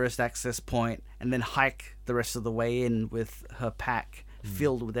nearest access point and then hike the rest of the way in with her pack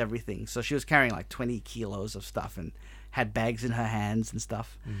filled with everything. So she was carrying like 20 kilos of stuff and had bags in her hands and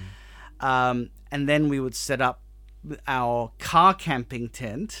stuff. And then we would set up our car camping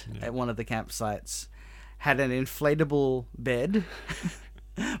tent at one of the campsites, had an inflatable bed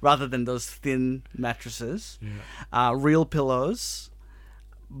rather than those thin mattresses, real pillows.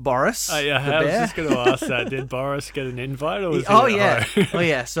 Boris, I was just going to ask that. Did Boris get an invite? Or was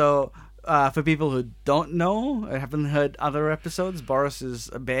yeah. So for people who don't know or haven't heard other episodes, Boris is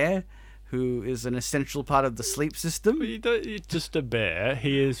a bear who is an essential part of the sleep system. You're just a bear.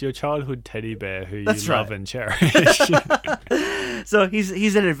 He is your childhood teddy bear who That's you right. love and cherish. So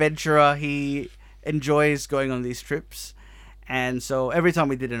he's an adventurer. He enjoys going on these trips. And so every time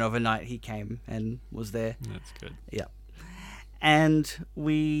we did an overnight, he came and was there. That's good. Yeah. And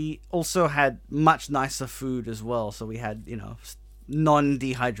we also had much nicer food as well. So we had,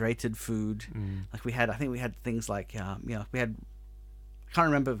 non-dehydrated food. Like I think we had things like, we had, I can't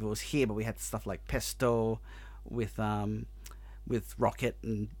remember if it was here, but we had stuff like pesto with rocket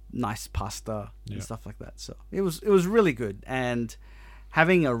and nice pasta and stuff like that. So it was really good. And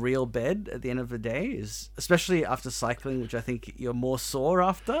having a real bed at the end of the day is, especially after cycling, which I think you're more sore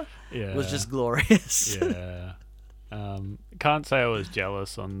after, was just glorious. Yeah. Can't say I was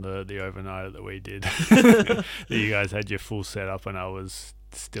jealous on the overnight that we did. That you guys had your full setup and I was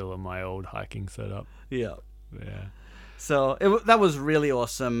still in my old hiking setup. Yeah. Yeah. So that was really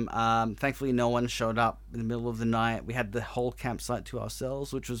awesome. Thankfully, no one showed up in the middle of the night. We had the whole campsite to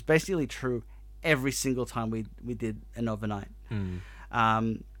ourselves, which was basically true every single time we did an overnight.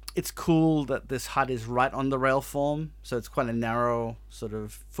 It's cool that this hut is right on the rail form, so it's quite a narrow sort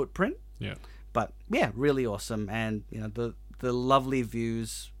of footprint. Yeah. But yeah, really awesome, and the lovely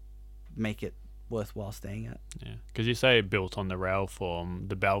views make it worthwhile staying at. Yeah, because you say built on the rail form,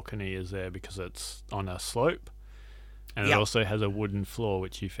 the balcony is there because it's on a slope, and it also has a wooden floor,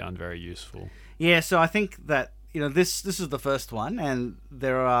 which you found very useful. Yeah, so I think that this is the first one, and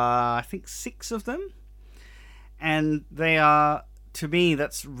there are I think 6 of them, and they are, to me,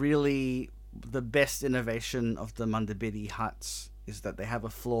 that's really the best innovation of the Mundabiddi huts. Is that they have a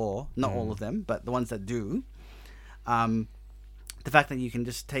floor, not all of them, but the ones that do. The fact that you can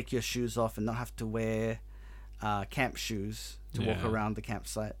just take your shoes off and not have to wear camp shoes to walk around the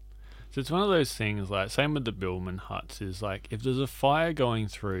campsite. So it's one of those things, like, same with the Bibbulmun huts, is like, if there's a fire going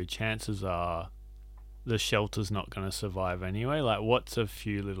through, chances are the shelter's not going to survive anyway. Like, what's a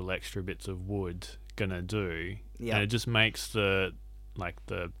few little extra bits of wood going to do? Yeah. And it just makes the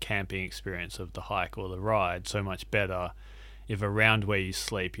camping experience of the hike or the ride so much better if around where you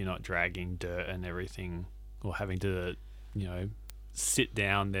sleep you're not dragging dirt and everything, or having to sit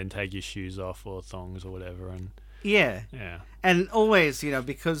down then take your shoes off or thongs or whatever. And and always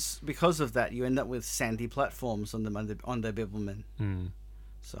because of that you end up with sandy platforms on the Bibbulmun.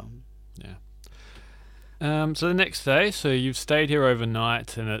 So so the next day, so you've stayed here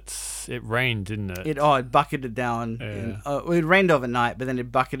overnight, and it rained, didn't it? It bucketed down. It rained overnight, but then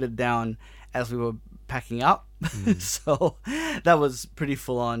it bucketed down as we were packing up. So that was pretty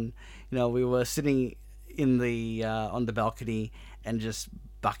full on. we were sitting in the on the balcony and just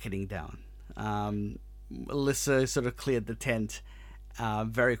bucketing down. Alyssa sort of cleared the tent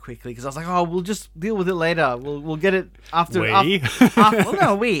very quickly because I was like, "Oh, we'll just deal with it later. We'll get it after." After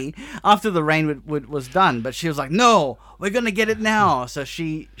the rain was done. But she was like, "No, we're gonna get it now." So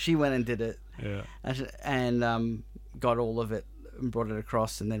she went and did it. Yeah. And got all of it and brought it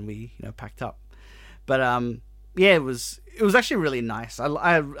across, and then we packed up. But yeah, it was actually really nice.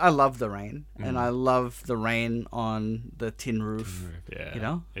 I love the rain, and I love the rain on the tin roof.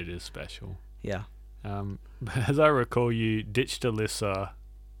 Yeah, it is special. Yeah. As I recall, you ditched Alyssa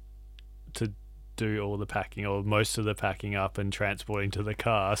to do all the packing or most of the packing up and transporting to the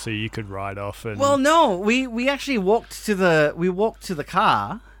car, so you could ride off. And well, no, we actually walked to the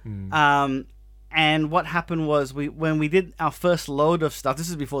car. And what happened was when we did our first load of stuff. This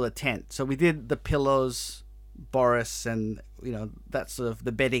is before the tent, so we did the pillows, Boris, and that sort of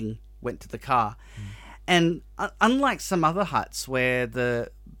the bedding went to the car. And unlike some other huts where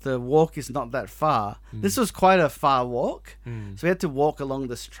the walk is not that far, this was quite a far walk. So we had to walk along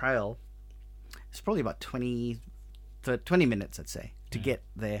this trail. It's probably about 20 minutes, I'd say, to get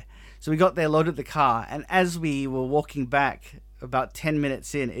there. So we got there, loaded the car, and as we were walking back, about 10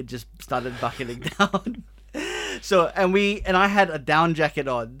 minutes in, it just started bucketing down. So and I had a down jacket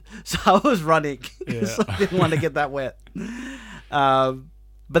on, so I was running because I didn't want to get that wet.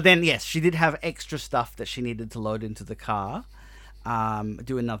 But then, yes, she did have extra stuff that she needed to load into the car,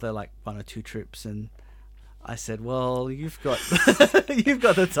 do another like 1 or 2 trips, and I said, "Well, you've got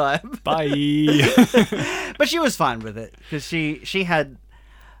the time." Bye. But she was fine with it because she had.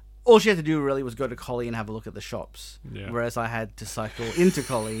 All she had to do really was go to Collie and have a look at the shops, whereas I had to cycle into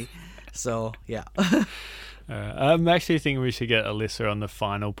Collie. So, yeah. I'm actually thinking we should get Alyssa on the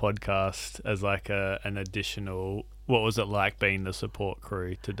final podcast as like an additional, what was it like being the support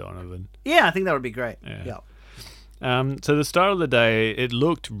crew to Donovan? Yeah, I think that would be great. Yeah. So the start of the day, it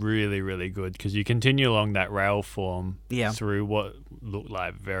looked really, really good because you continue along that rail form through what looked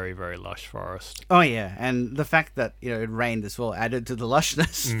like very, very lush forest. Oh, yeah. And the fact that, it rained as well added to the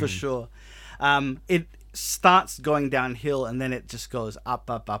lushness for sure. It starts going downhill and then it just goes up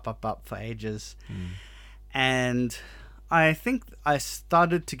for ages. And I think I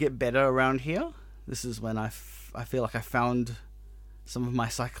started to get better around here. This is when I feel like I found some of my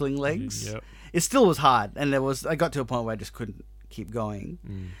cycling legs. Yep. It still was hard, and I got to a point where I just couldn't keep going.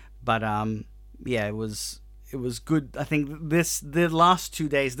 But yeah, it was good. I think the last 2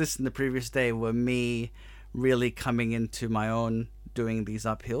 days, this and the previous day, were me really coming into my own doing these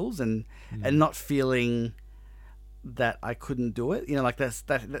uphills and not feeling that I couldn't do it. Like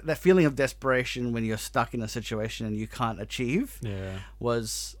that feeling of desperation when you're stuck in a situation and you can't achieve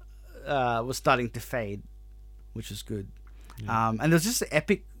was starting to fade, which is good. And there's just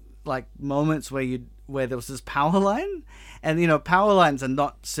epic like moments where there was this power line, and power lines are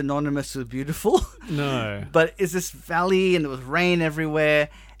not synonymous with beautiful. No. But it's this valley and there was rain everywhere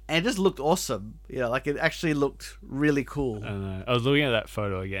and it just looked awesome. Like it actually looked really cool. I know. I was looking at that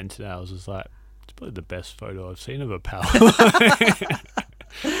photo again today. I was just like, it's probably the best photo I've seen of a power line.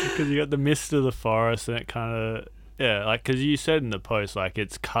 Because you got the mist of the forest and it kind of like, because you said in the post like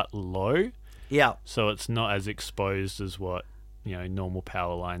it's cut low. Yeah. So it's not as exposed as what normal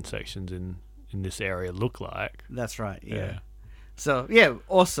power line sections in this area look like. That's right. Yeah. So yeah,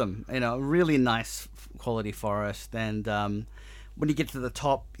 awesome. Really nice quality forest. And when you get to the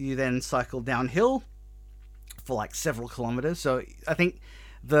top, you then cycle downhill for like several kilometers. So I think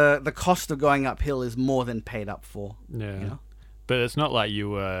the cost of going uphill is more than paid up for. Yeah. But it's not like you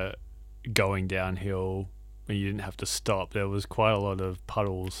were going downhill and you didn't have to stop. There was quite a lot of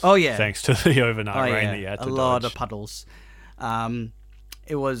puddles. Oh yeah. Thanks to the overnight rain that you had to dodge. A lot of puddles.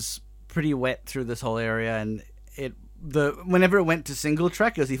 It was pretty wet through this whole area, and whenever it went to single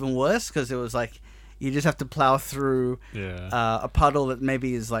track, it was even worse because it was like you just have to plow through a puddle that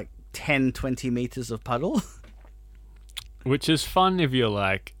maybe is like 10-20 meters of puddle. Which is fun if you're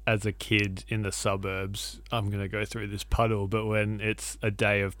like, as a kid in the suburbs, I'm gonna go through this puddle, but when it's a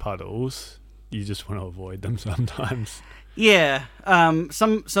day of puddles, you just want to avoid them sometimes. Yeah.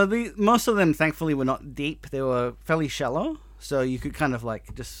 Most of them thankfully were not deep. They were fairly shallow, so you could kind of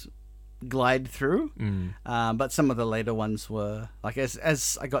like just glide through. But some of the later ones were like,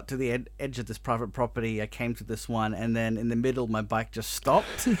 as I got to the edge of this private property, I came to this one, and then in the middle my bike just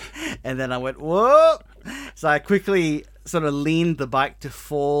stopped, and then I went whoa. So I quickly sort of leaned the bike to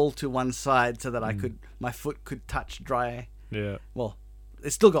fall to one side so that my foot could touch dry. Yeah. Well, it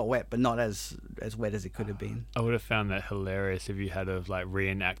still got wet, but not as wet as it could have been. I would have found that hilarious if you had have like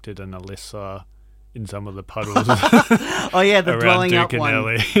reenacted an Alyssa in some of the puddles. Oh yeah, the around dwelling up one.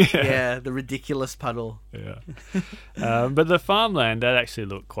 Ducanelli. Yeah, the ridiculous puddle. Yeah. But the farmland, that actually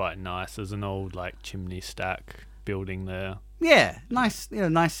looked quite nice. There's an old like chimney stack building there. Yeah, nice.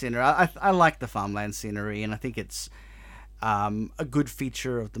 Nice scenery. I like the farmland scenery, and I think it's a good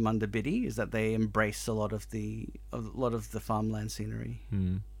feature of the Munda Biddi is that they embrace a lot of the farmland scenery.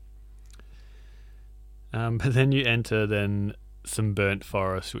 But then you enter some burnt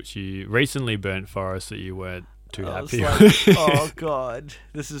forest, which you recently burnt forest that you weren't too happy with. Oh god,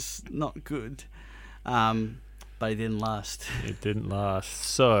 this is not good. But it didn't last. It didn't last.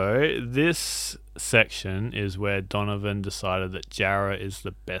 So this section is where Donovan decided that Jarrah is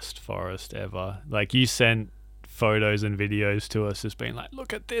the best forest ever. Like, you sent photos and videos to us just being like,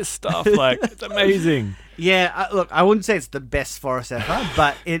 look at this stuff, like it's amazing. Yeah, look, I wouldn't say it's the best forest ever,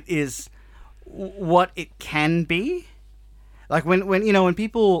 but it is what it can be. Like when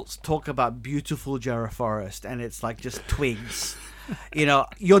people talk about beautiful Jarrah forest and it's like just twigs,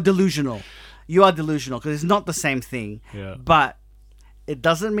 you're delusional. You are delusional because it's not the same thing. Yeah. But it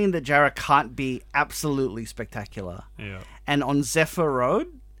doesn't mean that Jarrah can't be absolutely spectacular. Yeah. And on Zephyr Road,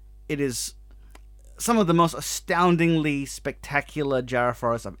 it is some of the most astoundingly spectacular Jarrah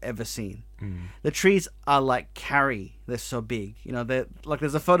forests I've ever seen. The trees are like carry. They're so big.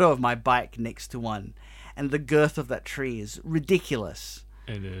 There's a photo of my bike next to one, and the girth of that tree is ridiculous.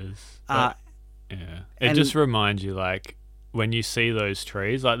 It is. Yeah. It just reminds you, like, when you see those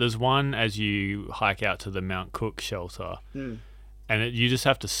trees, like there's one as you hike out to the Mount Cook shelter, and you just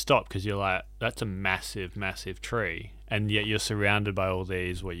have to stop because you're like, that's a massive, massive tree. And yet you're surrounded by all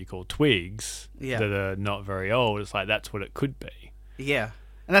these, what you call twigs, that are not very old. It's like, that's what it could be. Yeah.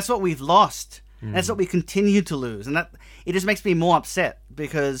 And that's what we've lost. That's what we continue to lose. And that it just makes me more upset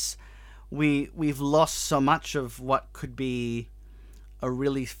because we've lost so much of what could be a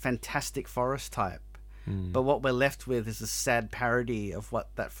really fantastic forest type. But what we're left with is a sad parody of what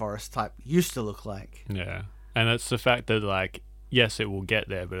that forest type used to look like. Yeah. And it's the fact that, like, yes, it will get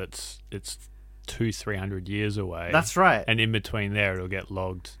there, but it's 200-300 years away. That's right. And in between there, it'll get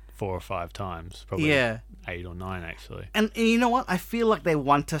logged 4 or 5 times. Probably 8 or 9, actually. And you know what? I feel like they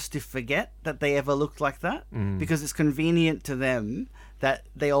want us to forget that they ever looked like that because it's convenient to them that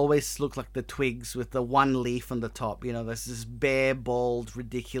they always look like the twigs with the one leaf on the top. There's this bare, bald,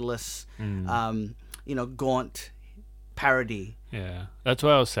 ridiculous, gaunt parody. Yeah, that's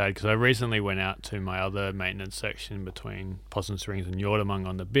why I was sad, because I recently went out to my other maintenance section between Possum Springs and Yortamung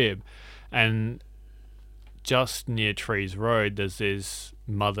on the Bib, and just near Trees Road there's this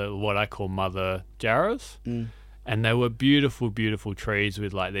what I call mother jarrahs, and they were beautiful, beautiful trees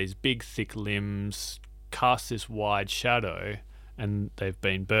with like these big thick limbs, cast this wide shadow, and they've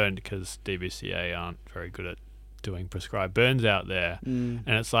been burned because DBCA aren't very good at doing prescribed burns out there. And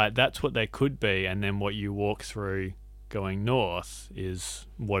it's like, that's what they could be, and then what you walk through going north is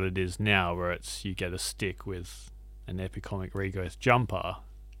what it is now, where you get a stick with an epicomic regrowth jumper.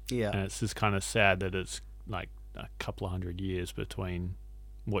 Yeah. And it's just kind of sad that it's like a couple of 100 years between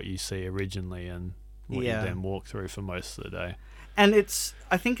what you see originally and what you then walk through for most of the day. And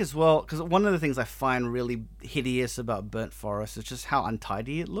I think as well, because one of the things I find really hideous about burnt forest is just how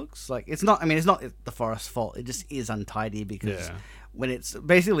untidy it looks. Like, it's not the forest's fault. It just is untidy because when it's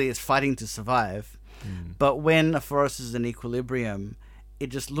fighting to survive. But when a forest is in equilibrium, it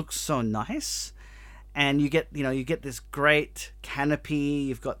just looks so nice. And you get this great canopy.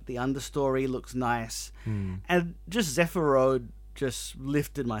 You've got the understory looks nice. And just Zephyr Road just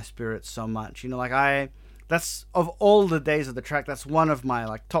lifted my spirits so much. That's, of all the days of the track, that's one of my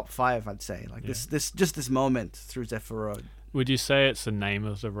like top 5, I'd say. Like this moment through Zephyr Road. Would you say it's the name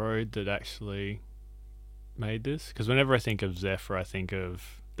of the road that actually made this? Because whenever I think of Zephyr, I think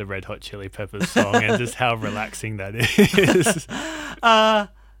of the Red Hot Chili Peppers song and just how relaxing that is. I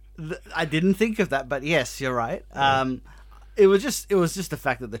didn't think of that, but yes, you're right. It was just the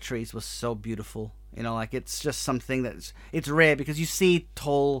fact that the trees were so beautiful. It's just something it's rare, because you see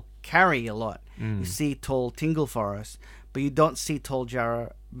tall carry a lot. You see tall tingle forest, but you don't see tall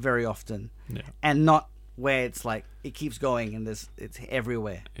jarrah very often. Yeah. And not where it's like it keeps going and it's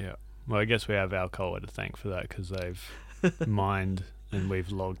everywhere. Yeah. Well, I guess we have Alcoa to thank for that, because they've mined and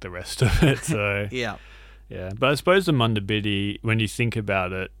we've logged the rest of it. So yeah. But I suppose the Munda Biddi, when you think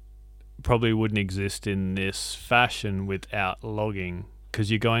about it, probably wouldn't exist in this fashion without logging,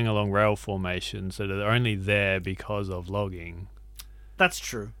 because you're going along rail formations that are only there because of logging. That's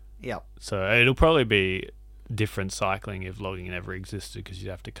true. Yeah. So it'll probably be different cycling if logging never existed, because you'd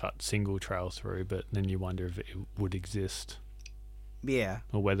have to cut single trails through, but then you wonder if it would exist. Yeah.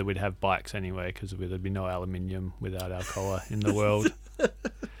 Or whether we'd have bikes anyway, because there'd be no aluminium without Alcoa in the world.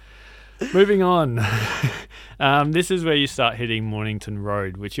 Moving on. This is where you start hitting Mornington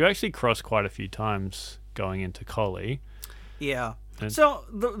Road, which you actually cross quite a few times going into Collie. Yeah. And- So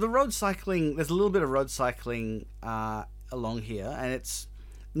the road cycling, there's a little bit of road cycling along here, and it's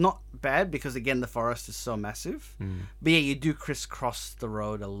not bad because, again, the forest is so massive. But yeah, you do crisscross the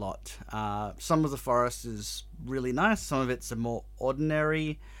road a lot. Some of the forest is really nice. Some of it's a more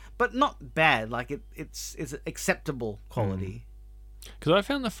ordinary, but not bad. Like it's acceptable quality. Because I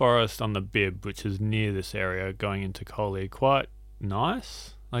found the forest on the Bib, which is near this area going into Collie, quite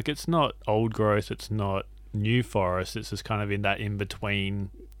nice. Like, it's not old growth, it's not new forest, it's just kind of in that in-between,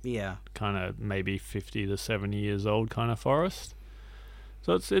 Yeah. kind of maybe 50 to 70 years old kind of forest.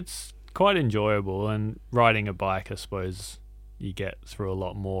 So it's quite enjoyable, and riding a bike, I suppose, you get through a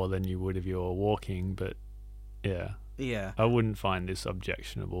lot more than you would if you were walking, but yeah, Yeah. I wouldn't find this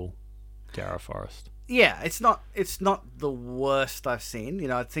objectionable Jarrah Forest. Yeah, it's not the worst I've seen. You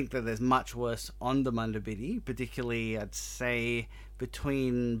know, I think that there's much worse on the Mundabiddi, particularly I'd say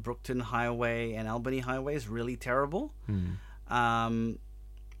between Brookton Highway and Albany Highway is really terrible.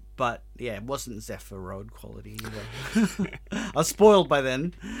 But yeah, it wasn't Zephyr Road quality either. I was spoiled by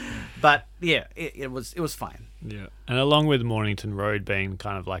then, but yeah, it was fine. Yeah, and along with Mornington Road being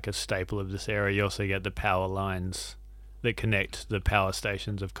kind of like a staple of this area, you also get the power lines that connect the power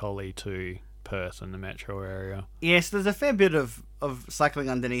stations of Collie to Perth and the metro area. Yes, there's a fair bit of cycling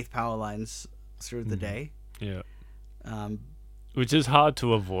underneath power lines through the day. Yeah, Um, which is hard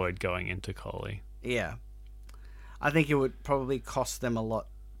to avoid going into Collie. yeah, I think it would probably cost them a lot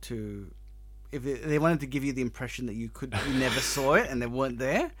to, if they wanted to give you the impression that you never saw it and they weren't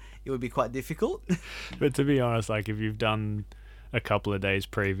there, it would be quite difficult. But to be honest, like if you've done a couple of days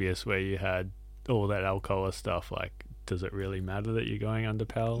previous where you had all that Alcoa stuff, like, does it really matter that you're going under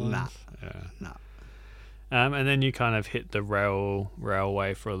power lines? Nah. Yeah. No. And then you kind of hit the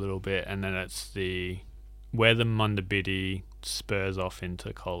railway for a little bit, and then it's where the Mundabiddi spurs off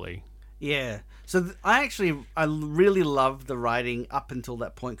into Collie. Yeah. So I really love the riding up until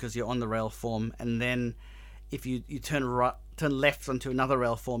that point because you're on the rail form, and then if you turn left onto another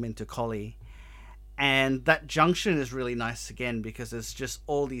rail form into Collie, and that junction is really nice again because there's just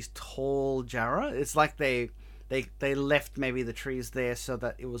all these tall Jarrah. It's like they left maybe the trees there so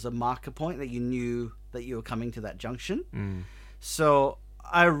that it was a marker point that you knew that you were coming to that junction. So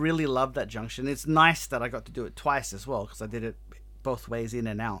I really love that junction. It's nice that I got to do it twice as well because I did it both ways in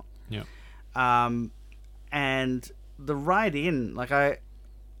and out. Yeah. And the ride in, like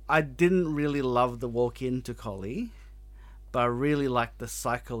I didn't really love the walk into Collie, but I really liked the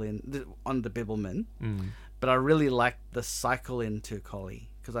cycle on the Bibbulmun. But I really liked the cycle into Collie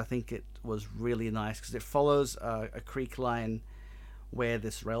because I think it was really nice because it follows a creek line where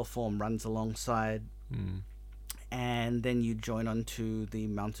this rail form runs alongside, and then you join onto the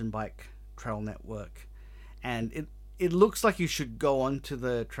mountain bike trail network, and it looks like you should go onto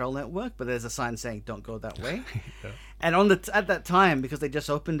the trail network, but there's a sign saying don't go that way. Yeah. And at that time, because they just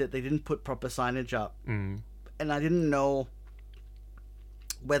opened it, they didn't put proper signage up, and I didn't know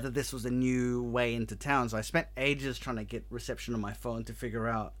whether this was a new way into town, so I spent ages trying to get reception on my phone to figure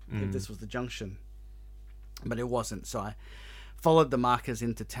out if this was the junction, but it wasn't. So I followed the markers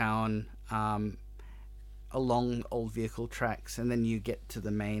into town along old vehicle tracks, and then you get to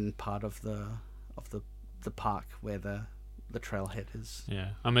the main part of the park where the trailhead is. Yeah,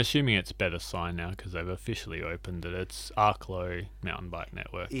 I'm assuming it's better sign now because they've officially opened it. It's Arklow Mountain Bike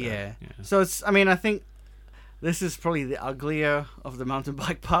Network. Yeah. So I think this is probably the uglier of the mountain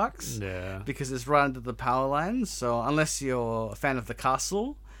bike parks. Yeah. Because it's right under the power lines. So unless you're a fan of the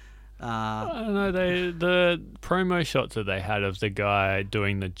castle, I don't know. The promo shots that they had of the guy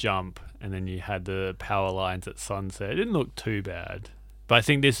doing the jump, and then you had the power lines at sunset. It didn't look too bad, but I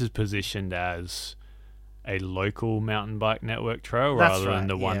think this is positioned as a local mountain bike network trail rather than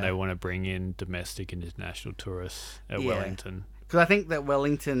the one they want to bring in domestic and international tourists at Wellington. Because I think that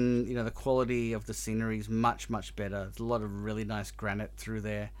Wellington, the quality of the scenery is much, much better. There's a lot of really nice granite through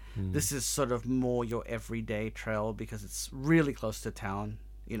there. This is sort of more your everyday trail because it's really close to town.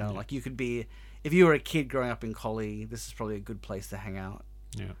 Like you could be, if you were a kid growing up in Collie, this is probably a good place to hang out.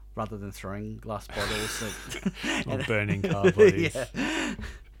 Yeah. Rather than throwing glass bottles or burning car bodies. Yeah.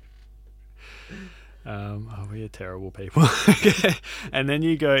 We are terrible people. And then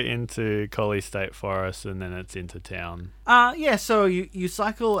you go into Collie State Forest, and then it's into town. So you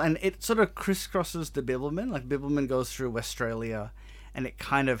cycle, and it sort of crisscrosses the Bibbulmun. Like Bibbulmun goes through Westralia, and it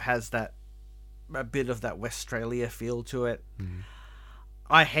kind of has a bit of that Westralia feel to it.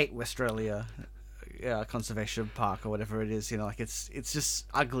 I hate Westralia Conservation Park or whatever it is. Like it's just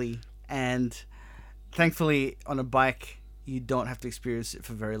ugly. And thankfully, on a bike, you don't have to experience it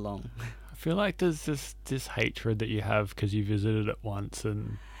for very long. I feel like there's this hatred that you have because you visited it once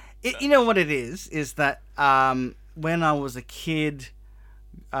and... You know what it is that when I was a kid,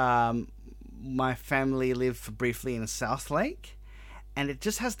 my family lived briefly in South Lake, and it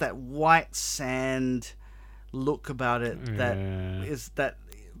just has that white sand look about it that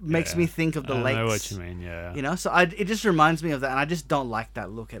makes me think of the lakes. I know what you mean, yeah. You know, so it just reminds me of that, and I just don't like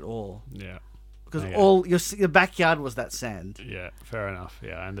that look at all. Yeah. Because all your backyard was that sand. Yeah, fair enough.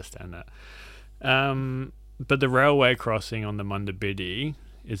 Yeah, I understand that. But the railway crossing on the Mundabiddi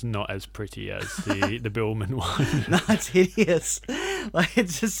is not as pretty as the Bibbulmun one. No, it's hideous. Like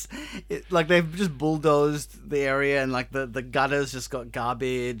like they've just bulldozed the area, and like the gutters just got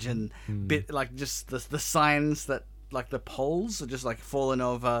garbage and just the signs that like the poles are just like fallen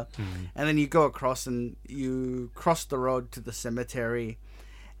over, and then you go across and you cross the road to the cemetery.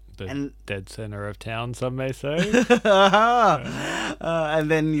 The dead center of town, some may say. And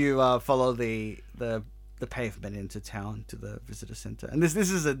then you follow the pavement into town to the visitor center. And this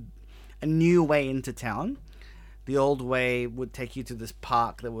is a new way into town. The old way would take you to this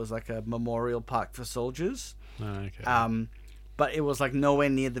park that was like a memorial park for soldiers. Okay. But it was like nowhere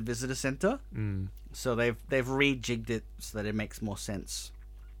near the visitor center. So they've rejigged it so that it makes more sense.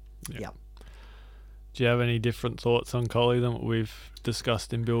 Yeah. Do you have any different thoughts on Collie than what we've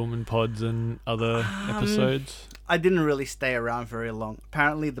discussed in Bibbulmun Pods and other episodes? I didn't really stay around very long.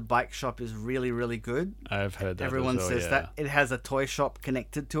 Apparently the bike shop is really, really good. I've heard that. Everyone as well, says that. It has a toy shop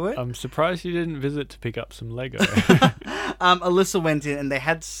connected to it. I'm surprised you didn't visit to pick up some Lego. Alyssa went in and they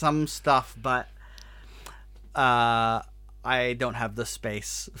had some stuff, but I don't have the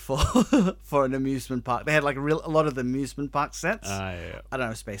space for an amusement park. They had like a lot of the amusement park sets. Yeah. I don't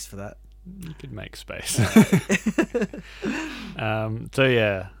have space for that. You could make space. So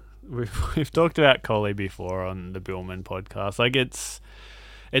yeah, we've talked about Collie before on the Bibbulmun podcast. Like it's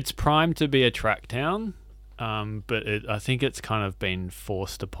primed to be a track town, but I think it's kind of been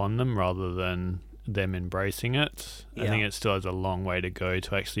forced upon them rather than them embracing it. Yeah. I think it still has a long way to go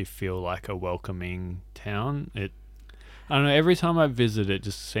to actually feel like a welcoming town. I don't know. Every time I visit, it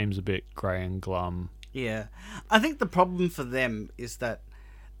just seems a bit grey and glum. Yeah, I think the problem for them is that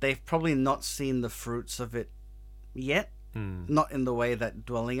they've probably not seen the fruits of it yet. Not in the way that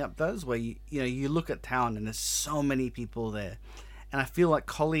Dwelling Up does, where you look at town and there's so many people there. And I feel like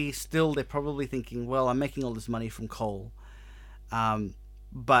Collie still, they're probably thinking, well, I'm making all this money from coal.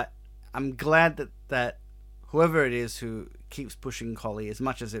 But I'm glad that whoever it is who keeps pushing Collie, as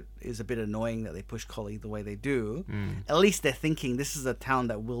much as it is a bit annoying that they push Collie the way they do, at least they're thinking this is a town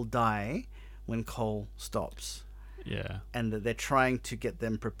that will die when coal stops. Yeah. And that they're trying to get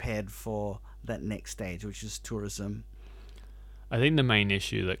them prepared for that next stage, which is tourism. I think the main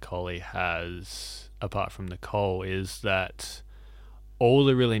issue that Collie has, apart from the coal, is that all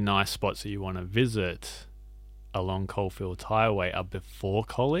the really nice spots that you want to visit along Coalfields Highway are before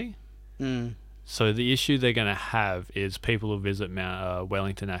Collie. So the issue they're going to have is people who visit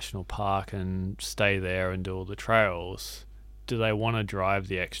Wellington National Park and stay there and do all the trails. Do they want to drive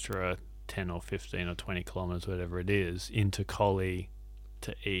the extra 10 or 15 or 20 kilometers, whatever it is, into Collie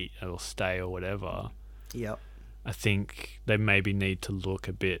to eat or stay or whatever? Yep. I think they maybe need to look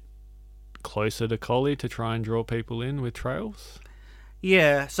a bit closer to Collie to try and draw people in with trails.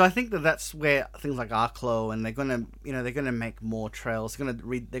 Yeah, so I think that's where things like Arklow, and they're gonna make more trails. They're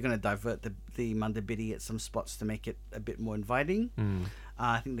gonna divert the Mundabiddi at some spots to make it a bit more inviting.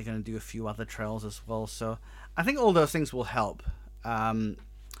 I think they're gonna do a few other trails as well. So I think all those things will help.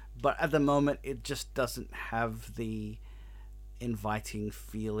 But at the moment, it just doesn't have the inviting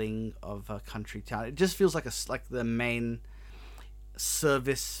feeling of a country town. It just feels like the main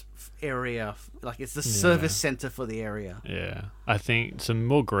service area, like it's the service center for the area. Yeah, I think some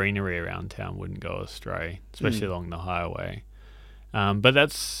more greenery around town wouldn't go astray, especially along the highway. But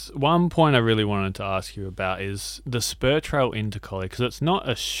that's one point I really wanted to ask you about is the spur trail into Collie, because it's not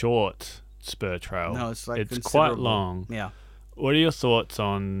a short spur trail. No, it's quite long. Yeah. What are your thoughts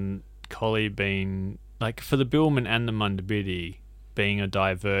on Collie being, like, for the Bibbulmun and the Mundabiddi, being a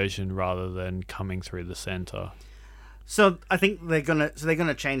diversion rather than coming through the centre? So I think they're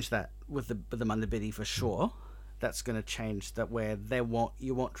gonna change that with the Mundabiddi for sure. That's gonna change that, where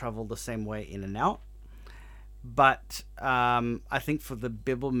you won't travel the same way in and out. But I think for the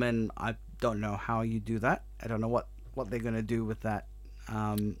Bibbulmun, I don't know how you do that. I don't know what they're gonna do with that.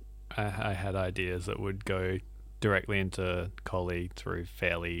 I had ideas that would go directly into Collie through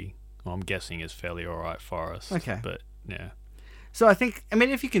fairly, well, I'm guessing is fairly alright forest. Okay. But yeah. So I mean,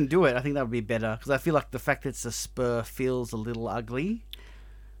 if you can do it, I think that would be better, because I feel like the fact that it's a spur feels a little ugly.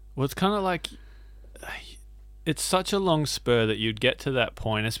 Well, it's kind of like it's such a long spur that you'd get to that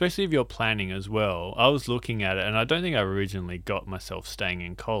point, especially if you're planning as well. I was looking at it, and I don't think I originally got myself staying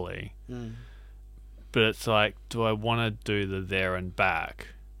in Collie. But it's like, do I want to do the there and back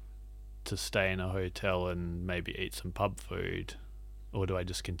to stay in a hotel and maybe eat some pub food, or do I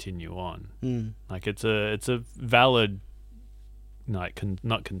just continue on? Like, it's a valid, like,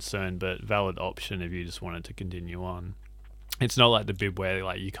 not concern, but valid option if you just wanted to continue on. It's not like the bib where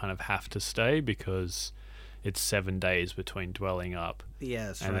like you kind of have to stay because it's 7 days between dwelling up. Yeah,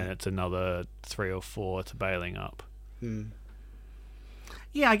 that's and right. then it's another 3 or 4 to bailing up.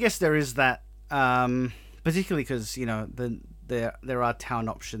 Yeah, I guess there is that, particularly because there are town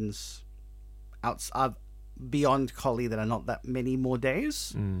options outside beyond Collie that are not that many more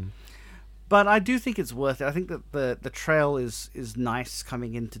days. But I do think it's worth it. I think that the trail is nice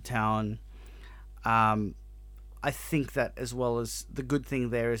coming into town. I think that as well as the good thing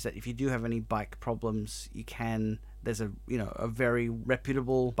there is that if you do have any bike problems, there's a very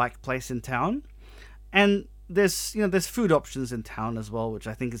reputable bike place in town, and there's food options in town as well, which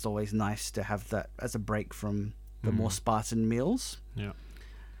I think is always nice to have that as a break from the more Spartan meals. Yeah.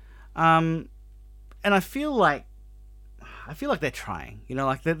 And I feel like they're trying.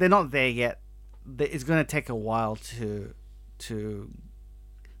 Like they're not there yet. It's going to take a while to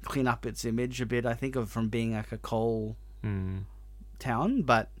clean up its image a bit, I think, from being like a coal town,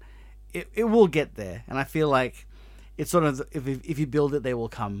 but it will get there. And I feel like it's sort of, if you build it, they will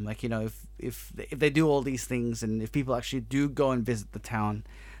come. Like, if they do all these things, and if people actually do go and visit the town,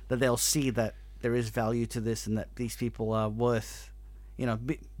 that they'll see that there is value to this, and that these people are worth,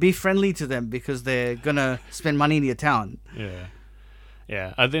 be friendly to them because they're gonna spend money in your town.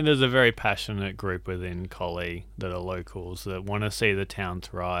 Yeah, I think there's a very passionate group within Collie that are locals that want to see the town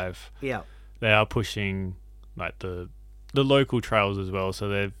thrive. Yeah. They are pushing like the local trails as well, so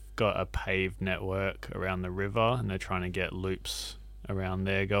they've got a paved network around the river, and they're trying to get loops around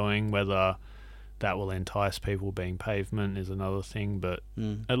there going. Whether that will entice people being pavement is another thing, but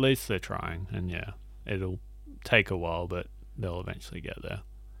at least they're trying, and yeah, it'll take a while, but they'll eventually get there.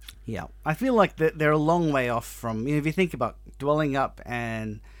 Yeah, I feel like they're a long way off from, if you think about Dwelling Up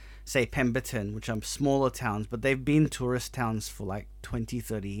and, say, Pemberton, which are smaller towns, but they've been tourist towns for like 20,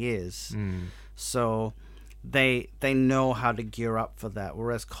 30 years. So they know how to gear up for that,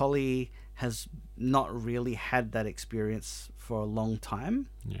 whereas Collie has not really had that experience for a long time,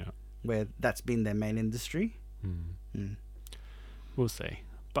 where that's been their main industry. We'll see.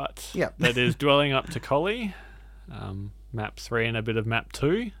 But yep. That is Dwelling Up to Collie. Map 3 and a bit of map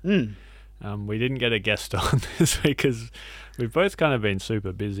 2. We didn't get a guest on this week because we've both kind of been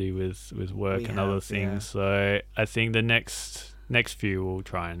super busy with work and other things. So I think the next few we'll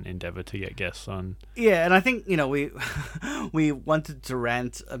try and endeavour to get guests on. Yeah, and I think we wanted to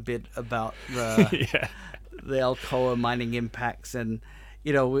rant a bit about the Alcoa mining impacts, and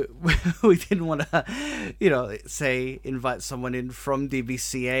we didn't want to, say invite someone in from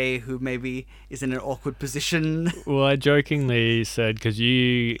DBCA who maybe is in an awkward position. Well, I jokingly said, because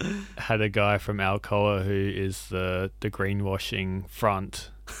you had a guy from Alcoa who is the greenwashing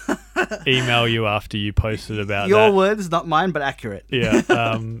front email you after you posted about your words, not mine, but accurate.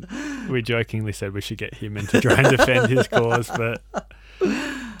 Yeah. We jokingly said we should get him in to try and defend his cause, but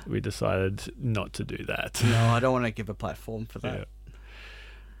we decided not to do that. No, I don't want to give a platform for that.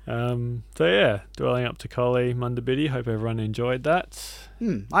 Yeah. Dwelling Up to Collie, Mundabiddy. Hope everyone enjoyed that.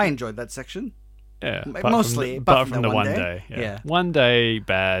 I enjoyed that section. Yeah, mostly, apart from the one day. Yeah. One day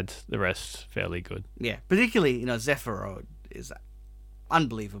bad, the rest fairly good. Yeah, particularly Zephyr Road is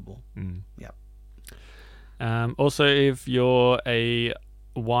unbelievable. Yep. Also, if you're a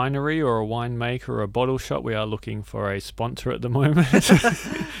winery or a winemaker or a bottle shop, we are looking for a sponsor at the moment.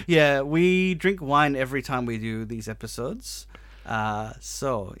 Yeah, we drink wine every time we do these episodes.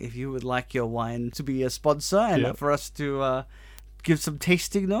 So if you would like your wine to be a sponsor and for us to give some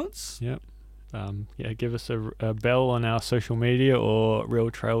tasting notes, give us a bell on our social media or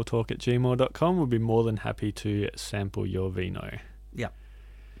realtrailtalk@gmail.com. We'll be more than happy to sample your vino. Yep.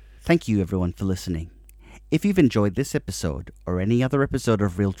 Thank you everyone for listening. If you've enjoyed this episode or any other episode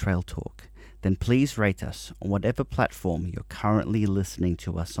of Real Trail Talk, then please rate us on whatever platform you're currently listening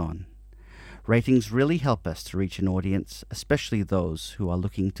to us on. Ratings really help us to reach an audience, especially those who are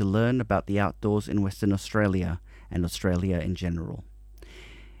looking to learn about the outdoors in Western Australia and Australia in general.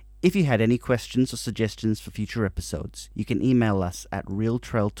 If you had any questions or suggestions for future episodes, you can email us at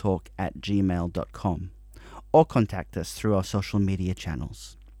realtrailtalk@gmail.com or contact us through our social media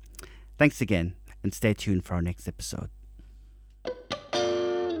channels. Thanks again, and stay tuned for our next episode.